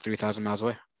being 3,000 miles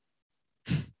away.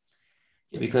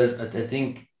 Yeah, because I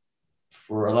think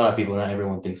for a lot of people, not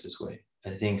everyone thinks this way. I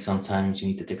think sometimes you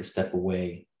need to take a step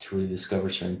away to really discover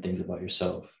certain things about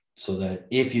yourself so that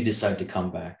if you decide to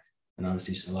come back, and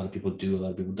honestly, a lot of people do, a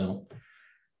lot of people don't,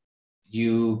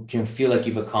 you can feel like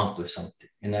you've accomplished something.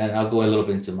 And then I'll go a little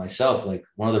bit into myself. Like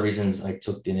one of the reasons I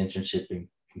took an internship in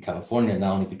California,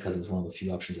 not only because it was one of the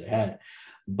few options I had,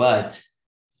 but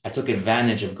I took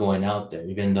advantage of going out there,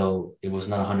 even though it was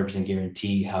not 100%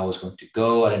 guarantee how I was going to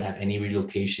go. I didn't have any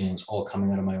relocation. It was all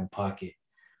coming out of my own pocket.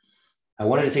 I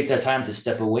wanted to take that time to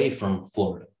step away from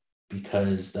Florida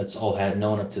because that's all I had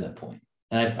known up to that point.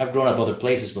 And I've grown up other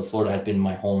places, but Florida had been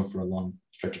my home for a long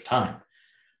stretch of time.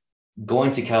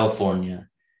 Going to California,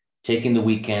 taking the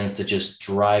weekends to just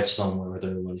drive somewhere,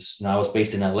 whether it was, I was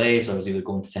based in LA, so I was either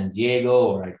going to San Diego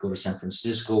or I'd go to San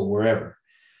Francisco, wherever,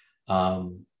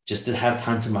 just to have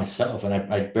time to myself. And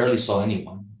I barely saw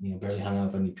anyone, barely hung out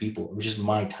with any people. It was just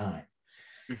my time.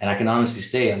 And I can honestly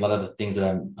say a lot of the things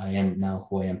that I am now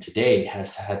who I am today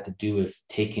has had to do with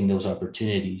taking those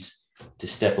opportunities to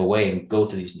step away and go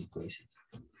to these new places.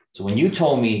 So when you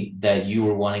told me that you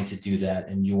were wanting to do that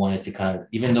and you wanted to kind of,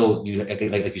 even though you,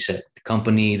 like you said, the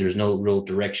company, there's no real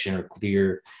direction or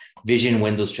clear vision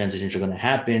when those transitions are going to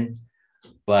happen.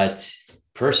 But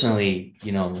personally,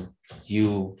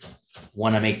 you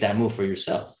want to make that move for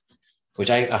yourself, which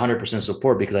I 100%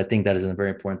 support because I think that is a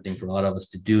very important thing for a lot of us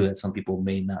to do that some people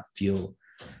may not feel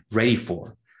ready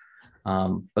for.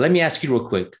 But let me ask you real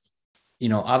quick,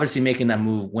 obviously making that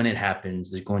move when it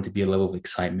happens, there's going to be a level of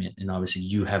excitement. And obviously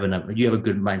you have a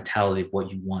good mentality of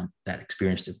what you want that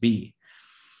experience to be.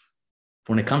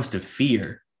 When it comes to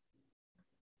fear,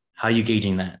 how are you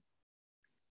gauging that?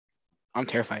 I'm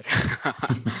terrified.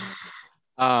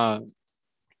 uh,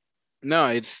 no,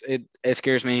 it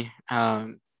scares me.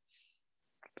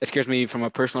 It scares me from a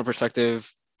personal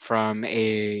perspective, from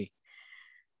a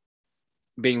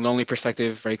being lonely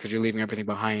perspective, right? Because you're leaving everything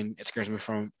behind. It scares me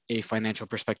from a financial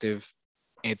perspective.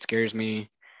 It scares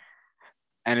me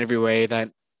in every way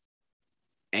that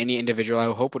any individual I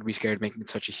would hope would be scared making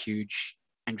such a huge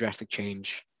and drastic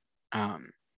change.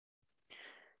 Um,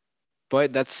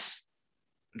 but that's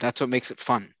what makes it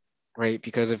fun, right?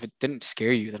 Because if it didn't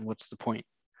scare you, then what's the point?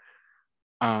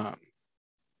 Um,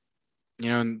 you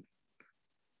know,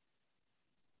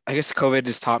 I guess COVID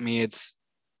has taught me it's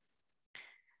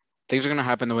things are gonna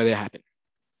happen the way they happen,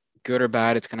 good or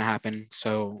bad. It's gonna happen.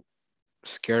 So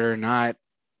scared or not,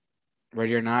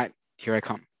 ready or not, here I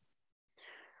come.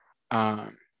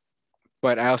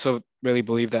 But I also really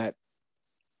believe that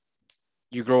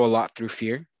you grow a lot through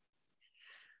fear.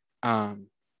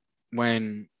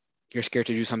 When you're scared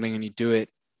to do something and you do it,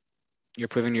 you're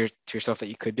proving to yourself that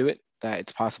you could do it, that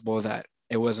it's possible, that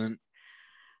it wasn't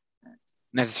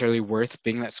necessarily worth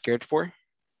being that scared for.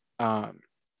 And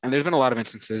there's been a lot of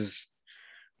instances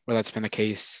where that's been the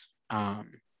case.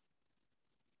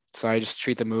 So I just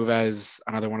treat the move as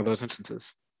another one of those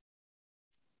instances.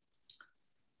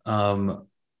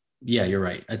 Yeah, you're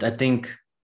right. I think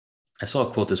I saw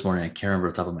a quote this morning. I can't remember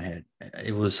off the top of my head.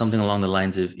 It was something along the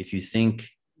lines of, if you think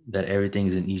that everything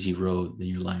is an easy road, then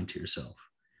you're lying to yourself,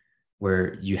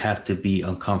 where you have to be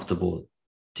uncomfortable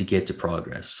to get to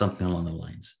progress, something along the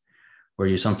lines, where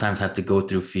you sometimes have to go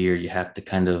through fear. You have to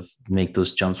kind of make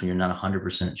those jumps when you're not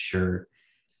 100% sure,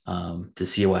 to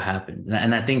see what happens.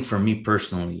 And I think for me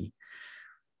personally,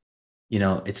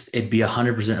 it'd be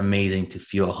 100% amazing to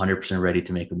feel 100% ready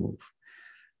to make a move.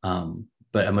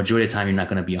 But a majority of the time, you're not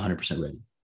going to be 100% ready.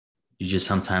 You just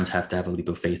sometimes have to have a leap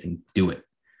of faith and do it.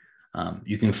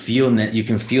 You can feel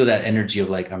that energy of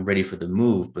like, I'm ready for the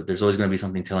move, but there's always going to be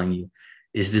something telling you,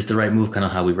 is this the right move? Kind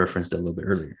of how we referenced it a little bit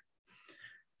earlier.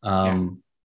 Yeah.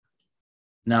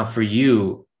 Now for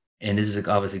you, and this is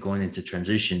obviously going into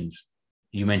transitions,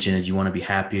 you mentioned that you want to be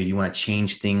happier, you want to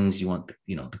change things, you want,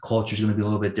 the culture is going to be a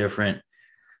little bit different.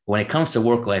 When it comes to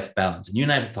work-life balance, and you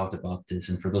and I have talked about this,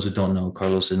 and for those who don't know,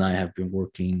 Carlos and I have been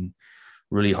working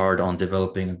really hard on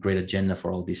developing a great agenda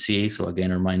for LDC. So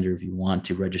again, a reminder, if you want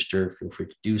to register, feel free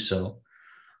to do so.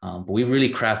 But we really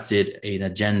crafted an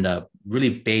agenda really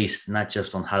based not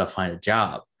just on how to find a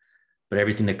job, but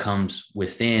everything that comes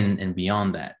within and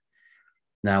beyond that.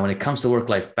 Now, when it comes to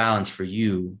work-life balance for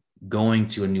you, going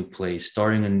to a new place,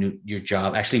 starting your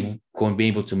job, actually being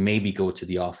able to maybe go to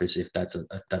the office if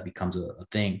that becomes a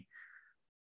thing,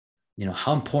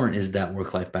 how important is that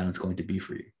work-life balance going to be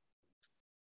for you?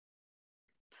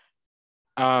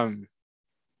 I'm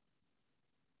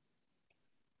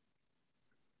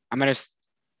gonna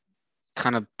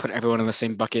kind of put everyone in the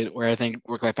same bucket, where I think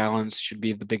work-life balance should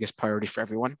be the biggest priority for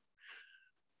everyone.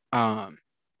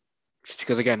 Just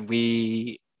because, again,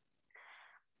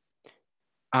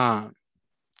 I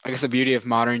guess the beauty of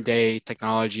modern day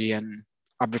technology and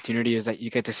opportunity is that you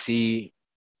get to see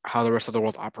how the rest of the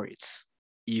world operates.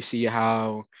 You see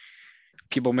how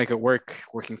people make it work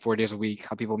working 4 days a week,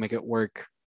 how people make it work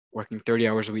working 30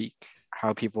 hours a week,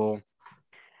 how people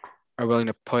are willing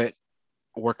to put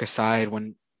work aside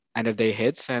when end of day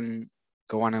hits and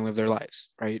go on and live their lives,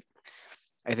 right?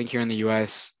 I think here in the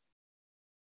US,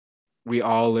 we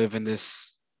all live in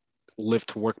this live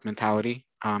to work mentality.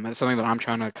 And it's something that I'm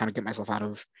trying to kind of get myself out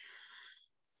of.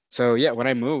 So yeah, when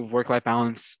I move, work-life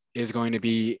balance is going to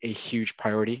be a huge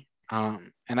priority.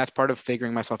 And that's part of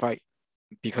figuring myself out.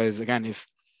 Because again,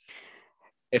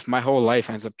 if my whole life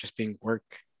ends up just being work,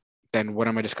 then what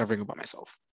am I discovering about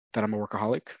myself? That I'm a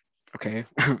workaholic? Okay,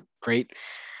 great.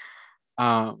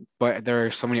 But there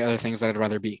are so many other things that I'd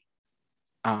rather be.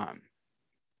 And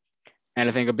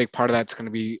I think a big part of that's going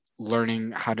to be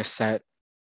learning how to set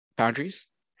boundaries,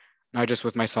 not just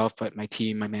with myself, but my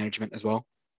team, my management as well.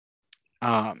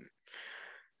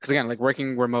 Because again, like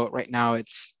working remote right now,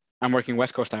 I'm working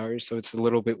West Coast hours, so it's a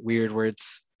little bit weird where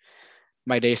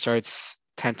my day starts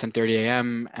 10:30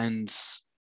 a.m. and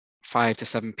 5 to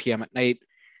 7 p.m. at night.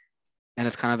 And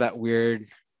it's kind of that weird,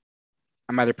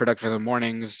 I'm either productive in the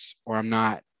mornings or I'm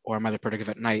not, or I'm either productive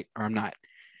at night or I'm not.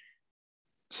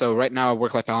 So right now,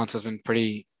 work-life balance has been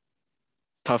pretty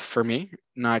tough for me,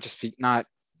 not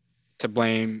to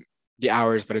blame the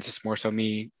hours, but it's just more so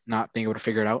me not being able to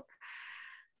figure it out.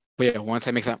 But yeah, once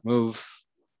I make that move,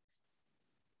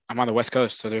 I'm on the West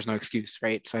Coast, so there's no excuse,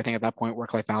 right? So I think at that point,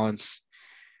 work-life balance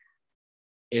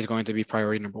is going to be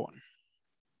priority number one.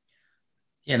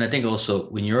 Yeah, and I think also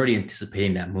when you're already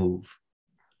anticipating that move,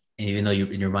 and even though you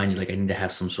in your mind you're like, I need to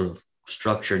have some sort of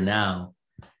structure now,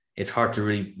 it's hard to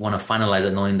really want to finalize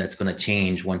it knowing that's going to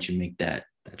change once you make that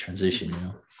transition.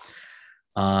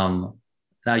 Now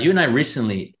you and I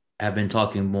recently have been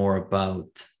talking more about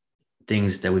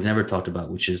things that we've never talked about,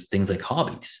 which is things like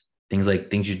hobbies,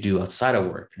 things you do outside of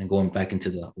work, and going back into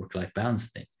the work-life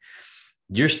balance thing.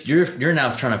 You're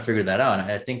now trying to figure that out,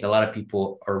 and I think a lot of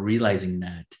people are realizing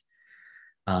that.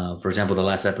 For example, the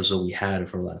last episode we had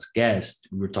of our last guest,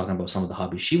 we were talking about some of the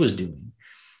hobbies she was doing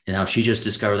and how she just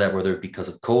discovered that, whether because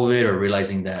of COVID or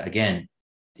realizing that, again,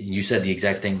 you said the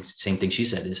exact same thing she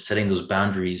said, is setting those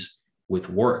boundaries with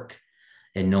work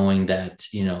and knowing that,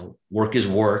 work is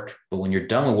work, but when you're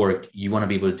done with work, you want to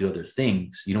be able to do other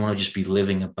things. You don't want to just be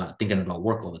thinking about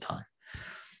work all the time.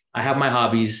 I have my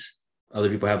hobbies. Other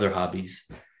people have their hobbies.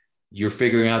 you're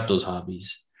figuring out those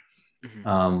hobbies. Mhm.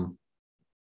 Um,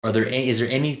 is there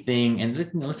anything, and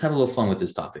let's have a little fun with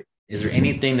this topic. Is there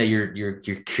anything that you're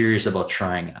curious about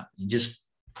trying out? Just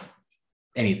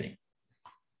anything.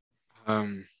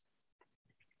 Um,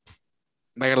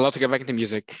 like I'd love to get back into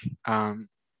music.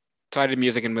 So I did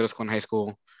music in middle school and high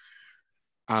school.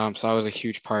 So that was a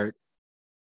huge part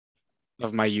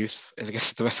of my youth, I guess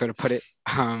is the best way to put it.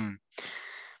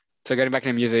 So getting back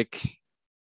into music,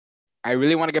 I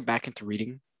really want to get back into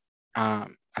reading. I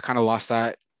kind of lost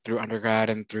that through undergrad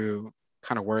and through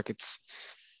kind of work. It's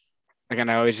again,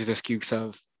 I always use the excuse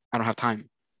of I don't have time.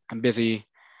 I'm busy,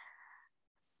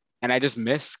 and I just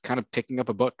miss kind of picking up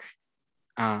a book.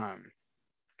 Um,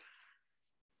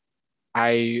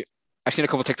 I I've seen a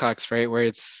couple TikToks, right, where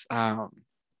it's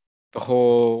the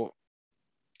whole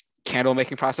candle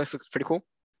making process looks pretty cool.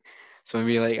 So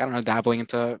maybe like I don't know, dabbling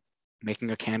into making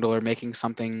a candle or making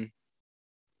something,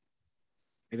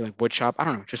 maybe like wood shop. I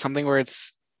don't know, just something where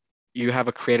it's you have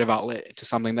a creative outlet to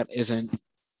something that isn't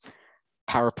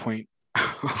PowerPoint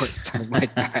or something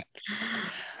like that.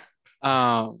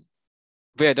 Um,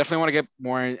 but yeah, definitely want to get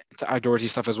more into outdoorsy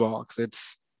stuff as well because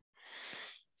it's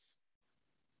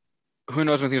who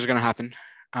knows when things are going to happen.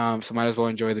 So might as well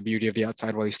enjoy the beauty of the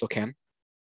outside while you still can.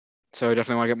 So I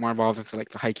definitely want to get more involved into like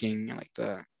the hiking and like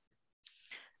the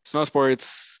snow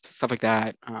sports, stuff like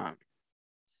that.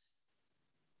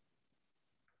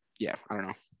 Yeah, I don't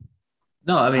know.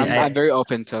 No, I mean, I'm very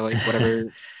open to like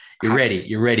whatever you're ready.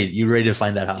 happens. You're ready to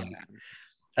find that Yeah. hobby.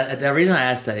 The reason I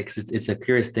asked that because it's a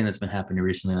curious thing that's been happening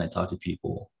recently. And I talk to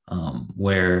people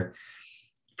where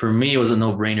for me it was a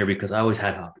no brainer because I always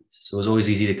had hobbies, so it was always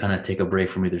easy to kind of take a break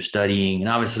from either studying and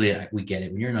obviously we get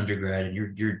it when you're an undergrad and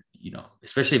you're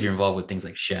especially if you're involved with things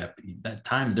like SHPE, that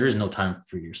time there is no time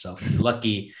for yourself. And you're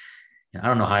lucky. I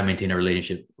don't know how I maintained a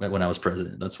relationship when I was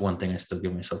president. That's one thing I still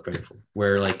give myself credit for.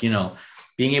 Where like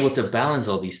being able to balance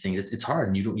all these things, it's hard,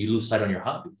 and you lose sight on your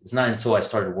hobbies. It's not until I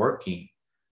started working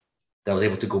that I was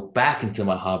able to go back into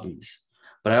my hobbies.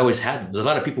 But I always had them. There's a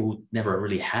lot of people who never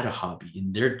really had a hobby,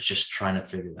 and they're just trying to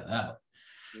figure that out.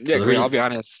 Yeah, So the because I'll reason, be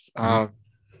honest. uh-huh.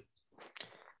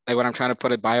 Like when I'm trying to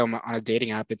put a bio on a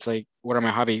dating app, it's like, what are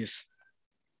my hobbies?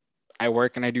 I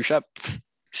work and I do shop.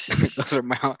 Those are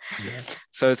my Yeah,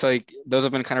 so it's like those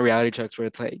have been kind of reality checks where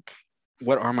it's like,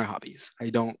 what are my hobbies? I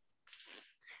don't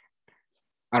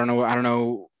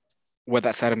know what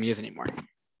that side of me is anymore.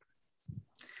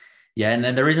 yeah, and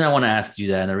then the reason I want to ask you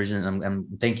that, and the reason I'm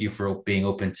thank you for being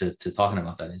open to talking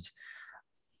about that is,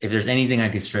 if there's anything I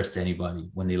can stress to anybody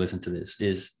when they listen to this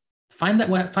is find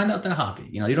out that hobby.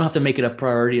 You don't have to make it a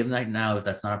priority of night now if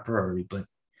that's not a priority, but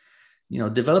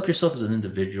develop yourself as an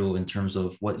individual in terms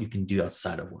of what you can do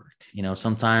outside of work.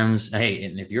 Sometimes, hey,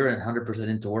 and if you're 100%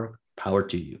 into work, power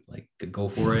to you. Like, go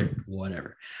for it,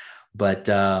 whatever. But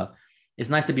it's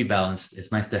nice to be balanced.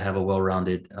 It's nice to have a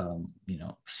well-rounded,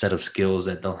 set of skills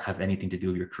that don't have anything to do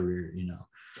with your career.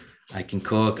 I can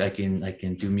cook, I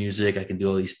can do music, I can do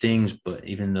all these things, but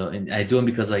even though, and I do them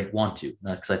because I want to,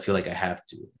 not because I feel like I have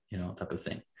to, type of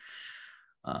thing.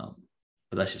 But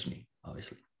that's just me,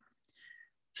 obviously.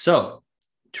 So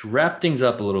to wrap things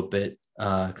up a little bit,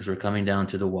 because we're coming down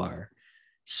to the wire.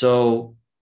 So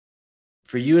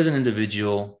for you as an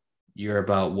individual, you're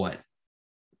about what?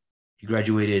 You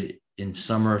graduated in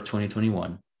summer of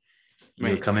 2021. You're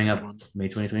May coming up 2021. May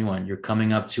 2021. You're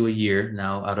coming up to a year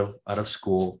now out of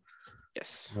school.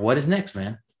 Yes. What is next,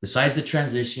 man? Besides the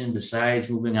transition, besides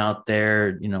moving out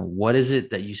there, what is it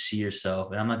that you see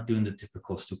yourself? And I'm not doing the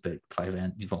typical stupid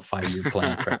 5-year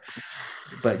plan crap.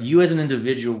 But you as an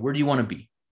individual, where do you want to be?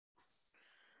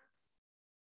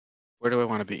 Where do I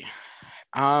want to be?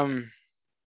 Um,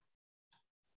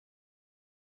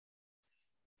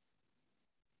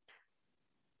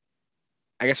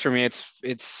 I guess for me,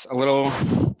 it's a little.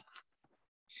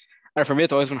 For me,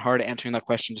 it's always been hard answering that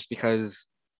question just because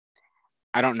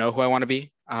I don't know who I want to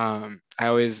be. I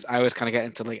always kind of get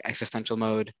into like existential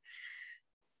mode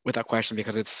with that question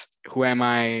because it's who am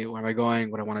I, where am I going,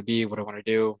 what I want to be, what I want to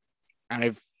do, and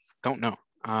I don't know.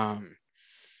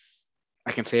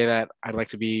 I can say that I'd like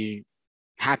to be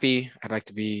happy, I'd like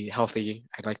to be healthy,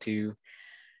 I'd like to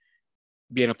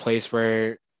be in a place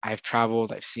where I've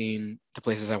traveled, I've seen the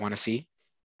places I want to see.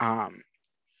 Um,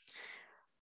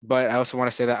 but I also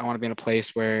want to say that I want to be in a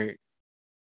place where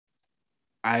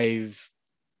I've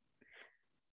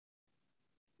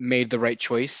made the right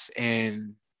choice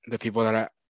and the people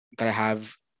that I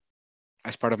have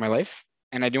as part of my life.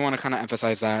 And I do want to kind of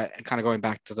emphasize that and kind of going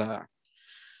back to the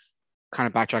kind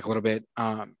of backtrack a little bit.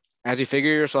 As you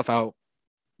figure yourself out,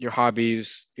 your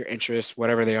hobbies, your interests,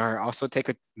 whatever they are, also take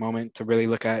a moment to really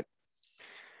look at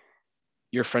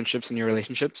your friendships and your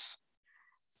relationships.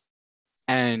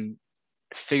 and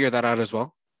figure that out as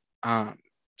well.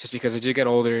 Just because as you get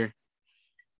older,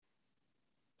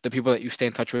 the people that you stay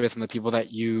in touch with and the people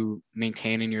that you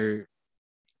maintain in your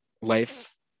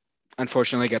life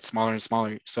unfortunately get smaller and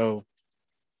smaller. So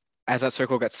as that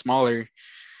circle gets smaller,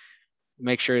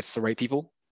 make sure it's the right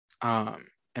people, and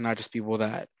not just people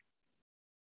that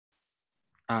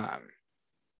um,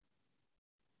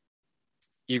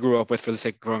 you grew up with for the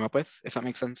sake of growing up with, if that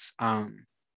makes sense.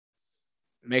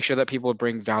 Make sure that people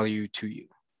bring value to you,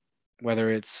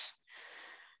 whether it's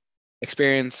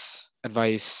experience,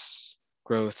 advice,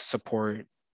 growth, support,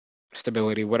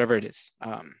 stability, whatever it is.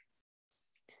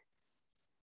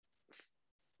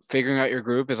 Figuring out your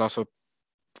group is also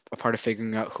a part of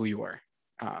figuring out who you are.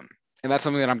 And that's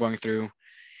something that I'm going through.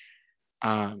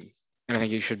 And I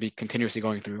think you should be continuously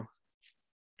going through.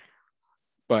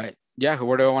 But yeah,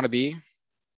 where do I want to be?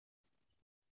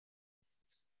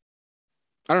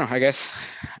 I don't know. I guess.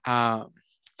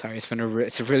 Sorry, it's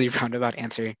a really roundabout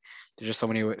answer. There's just so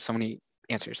many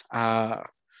answers.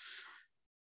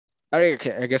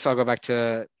 Okay, I guess I'll go back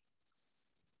to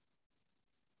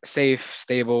safe,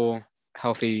 stable,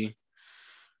 healthy.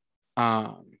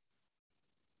 But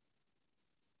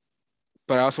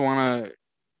I also want to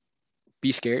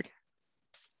be scared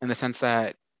in the sense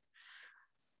that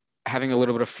having a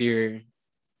little bit of fear,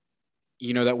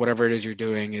 you know that whatever it is you're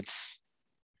doing,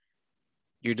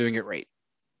 you're doing it right.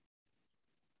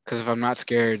 Because if I'm not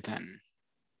scared, then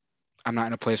I'm not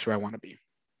in a place where I want to be.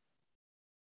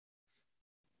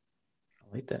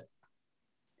 I like that.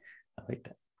 I like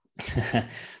that.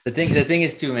 The thing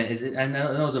is too, man, I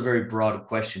know it's a very broad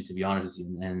question, to be honest with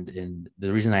you. And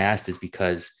the reason I asked is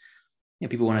because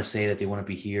people want to say that they want to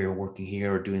be here or working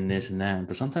here or doing this and that,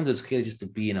 but sometimes it's okay just to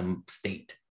be in a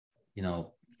state,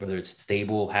 whether it's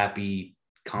stable, happy,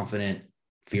 confident,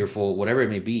 fearful, whatever it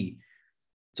may be.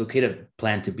 It's okay to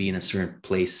plan to be in a certain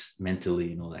place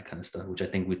mentally and all that kind of stuff, which I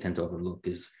think we tend to overlook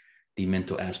is the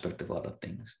mental aspect of a lot of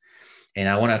things. And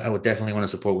I would definitely want to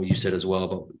support what you said as well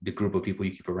about the group of people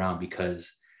you keep around, because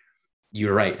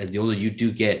you're right. The older you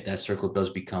do get, that circle does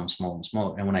become smaller and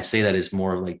smaller. And when I say that, it's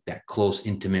more like that close,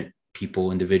 intimate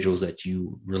people, individuals that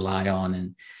you rely on,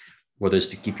 and whether it's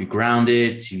to keep you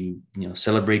grounded, to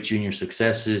celebrate you in your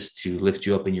successes, to lift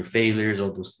you up in your failures,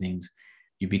 all those things,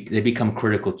 they become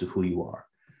critical to who you are.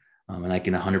 And I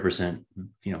can 100%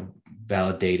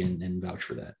 validate and vouch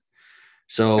for that.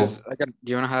 So do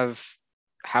you want to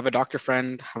have a doctor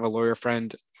friend, have a lawyer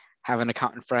friend, have an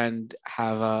accountant friend,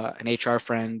 have an HR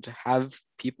friend, have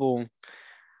people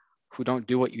who don't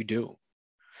do what you do?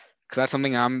 Because that's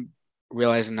something I'm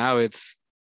realizing now. It's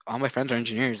all my friends are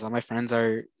engineers, all my friends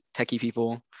are techie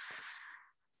people.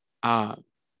 So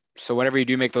whenever you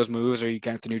do make those moves or you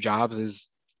get into new jobs, is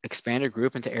expand your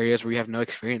group into areas where you have no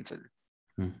experience in,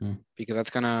 because that's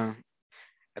gonna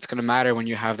matter when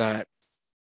you have that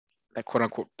quote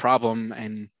unquote problem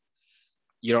and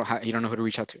you don't know who to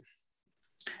reach out to.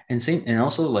 And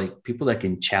also like people that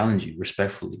can challenge you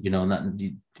respectfully, not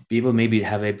people maybe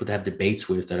able to have debates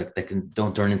with that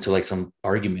don't turn into like some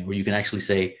argument where you can actually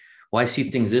say, well, I see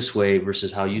things this way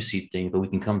versus how you see things, but we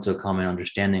can come to a common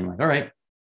understanding. Like, all right,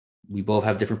 we both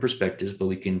have different perspectives, but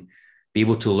we can be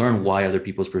able to learn why other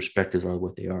people's perspectives are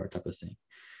what they are, type of thing.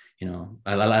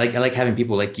 I like having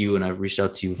people like you, and I've reached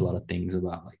out to you with a lot of things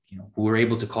about like, who are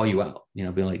able to call you out,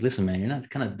 being like, listen, man, you're not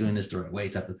kind of doing this the right way,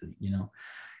 type of thing,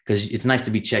 because it's nice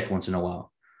to be checked once in a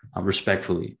while,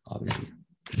 respectfully, obviously.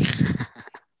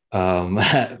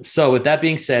 So with that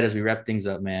being said, as we wrap things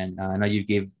up, man, I know you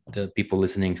gave the people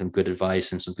listening some good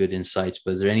advice and some good insights,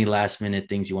 but is there any last minute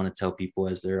things you want to tell people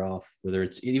as they're off, whether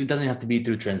it even doesn't have to be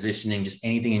through transitioning, just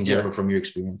anything in general from your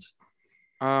experience?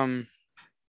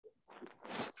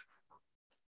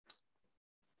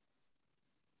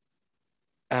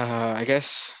 I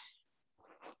guess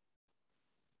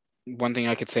one thing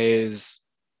I could say is,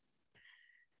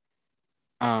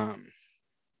 I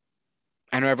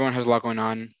know everyone has a lot going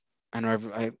on. I know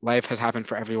life has happened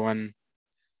for everyone.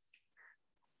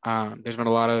 There's been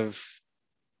a lot of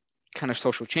kind of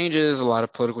social changes, a lot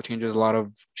of political changes, a lot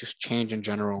of just change in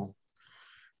general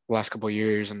the last couple of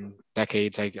years and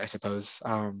decades, I suppose.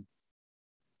 But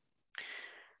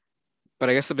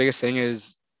I guess the biggest thing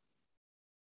is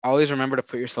always remember to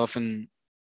put yourself in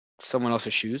someone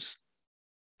else's shoes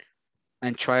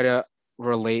and try to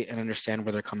relate and understand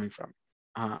where they're coming from.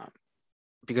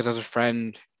 Because as a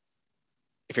friend,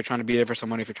 if you're trying to be there for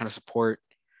someone, if you're trying to support,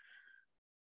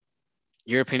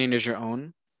 your opinion is your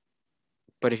own.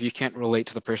 But if you can't relate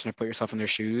to the person or put yourself in their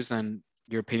shoes, then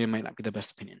your opinion might not be the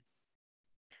best opinion.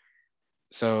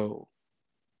 So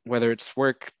whether it's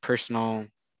work, personal,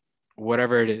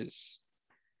 whatever it is,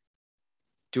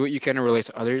 do what you can to relate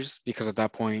to others, because at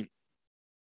that point,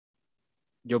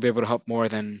 you'll be able to help more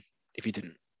than if you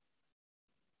didn't.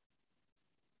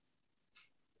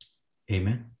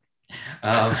 Amen.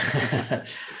 Um,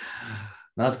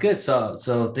 That's good.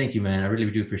 So thank you, man. I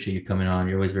really do appreciate you coming on.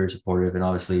 You're always very supportive, and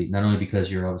obviously not only because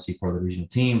you're obviously part of the regional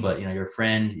team, but you're a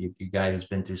friend, you're a guy who's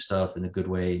been through stuff in a good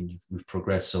way, and we've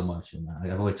progressed so much. And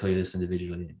I've always told you this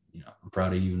individually. I'm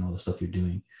proud of you and all the stuff you're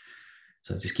doing.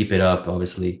 So just keep it up,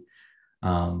 obviously.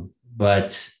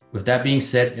 But with that being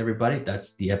said, everybody,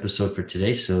 that's the episode for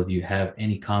today. So if you have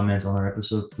any comments on our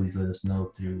episode, please let us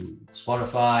know through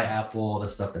Spotify, Apple, all the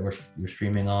stuff that we're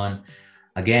streaming on.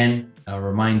 Again, a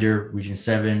reminder, Region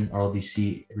 7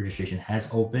 RLDC registration has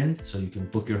opened, so you can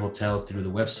book your hotel through the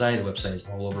website. The website is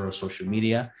all over our social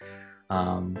media.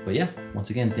 But yeah, once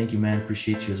again, thank you, man.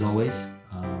 Appreciate you as always.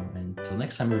 And until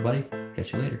next time, everybody,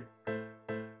 catch you later.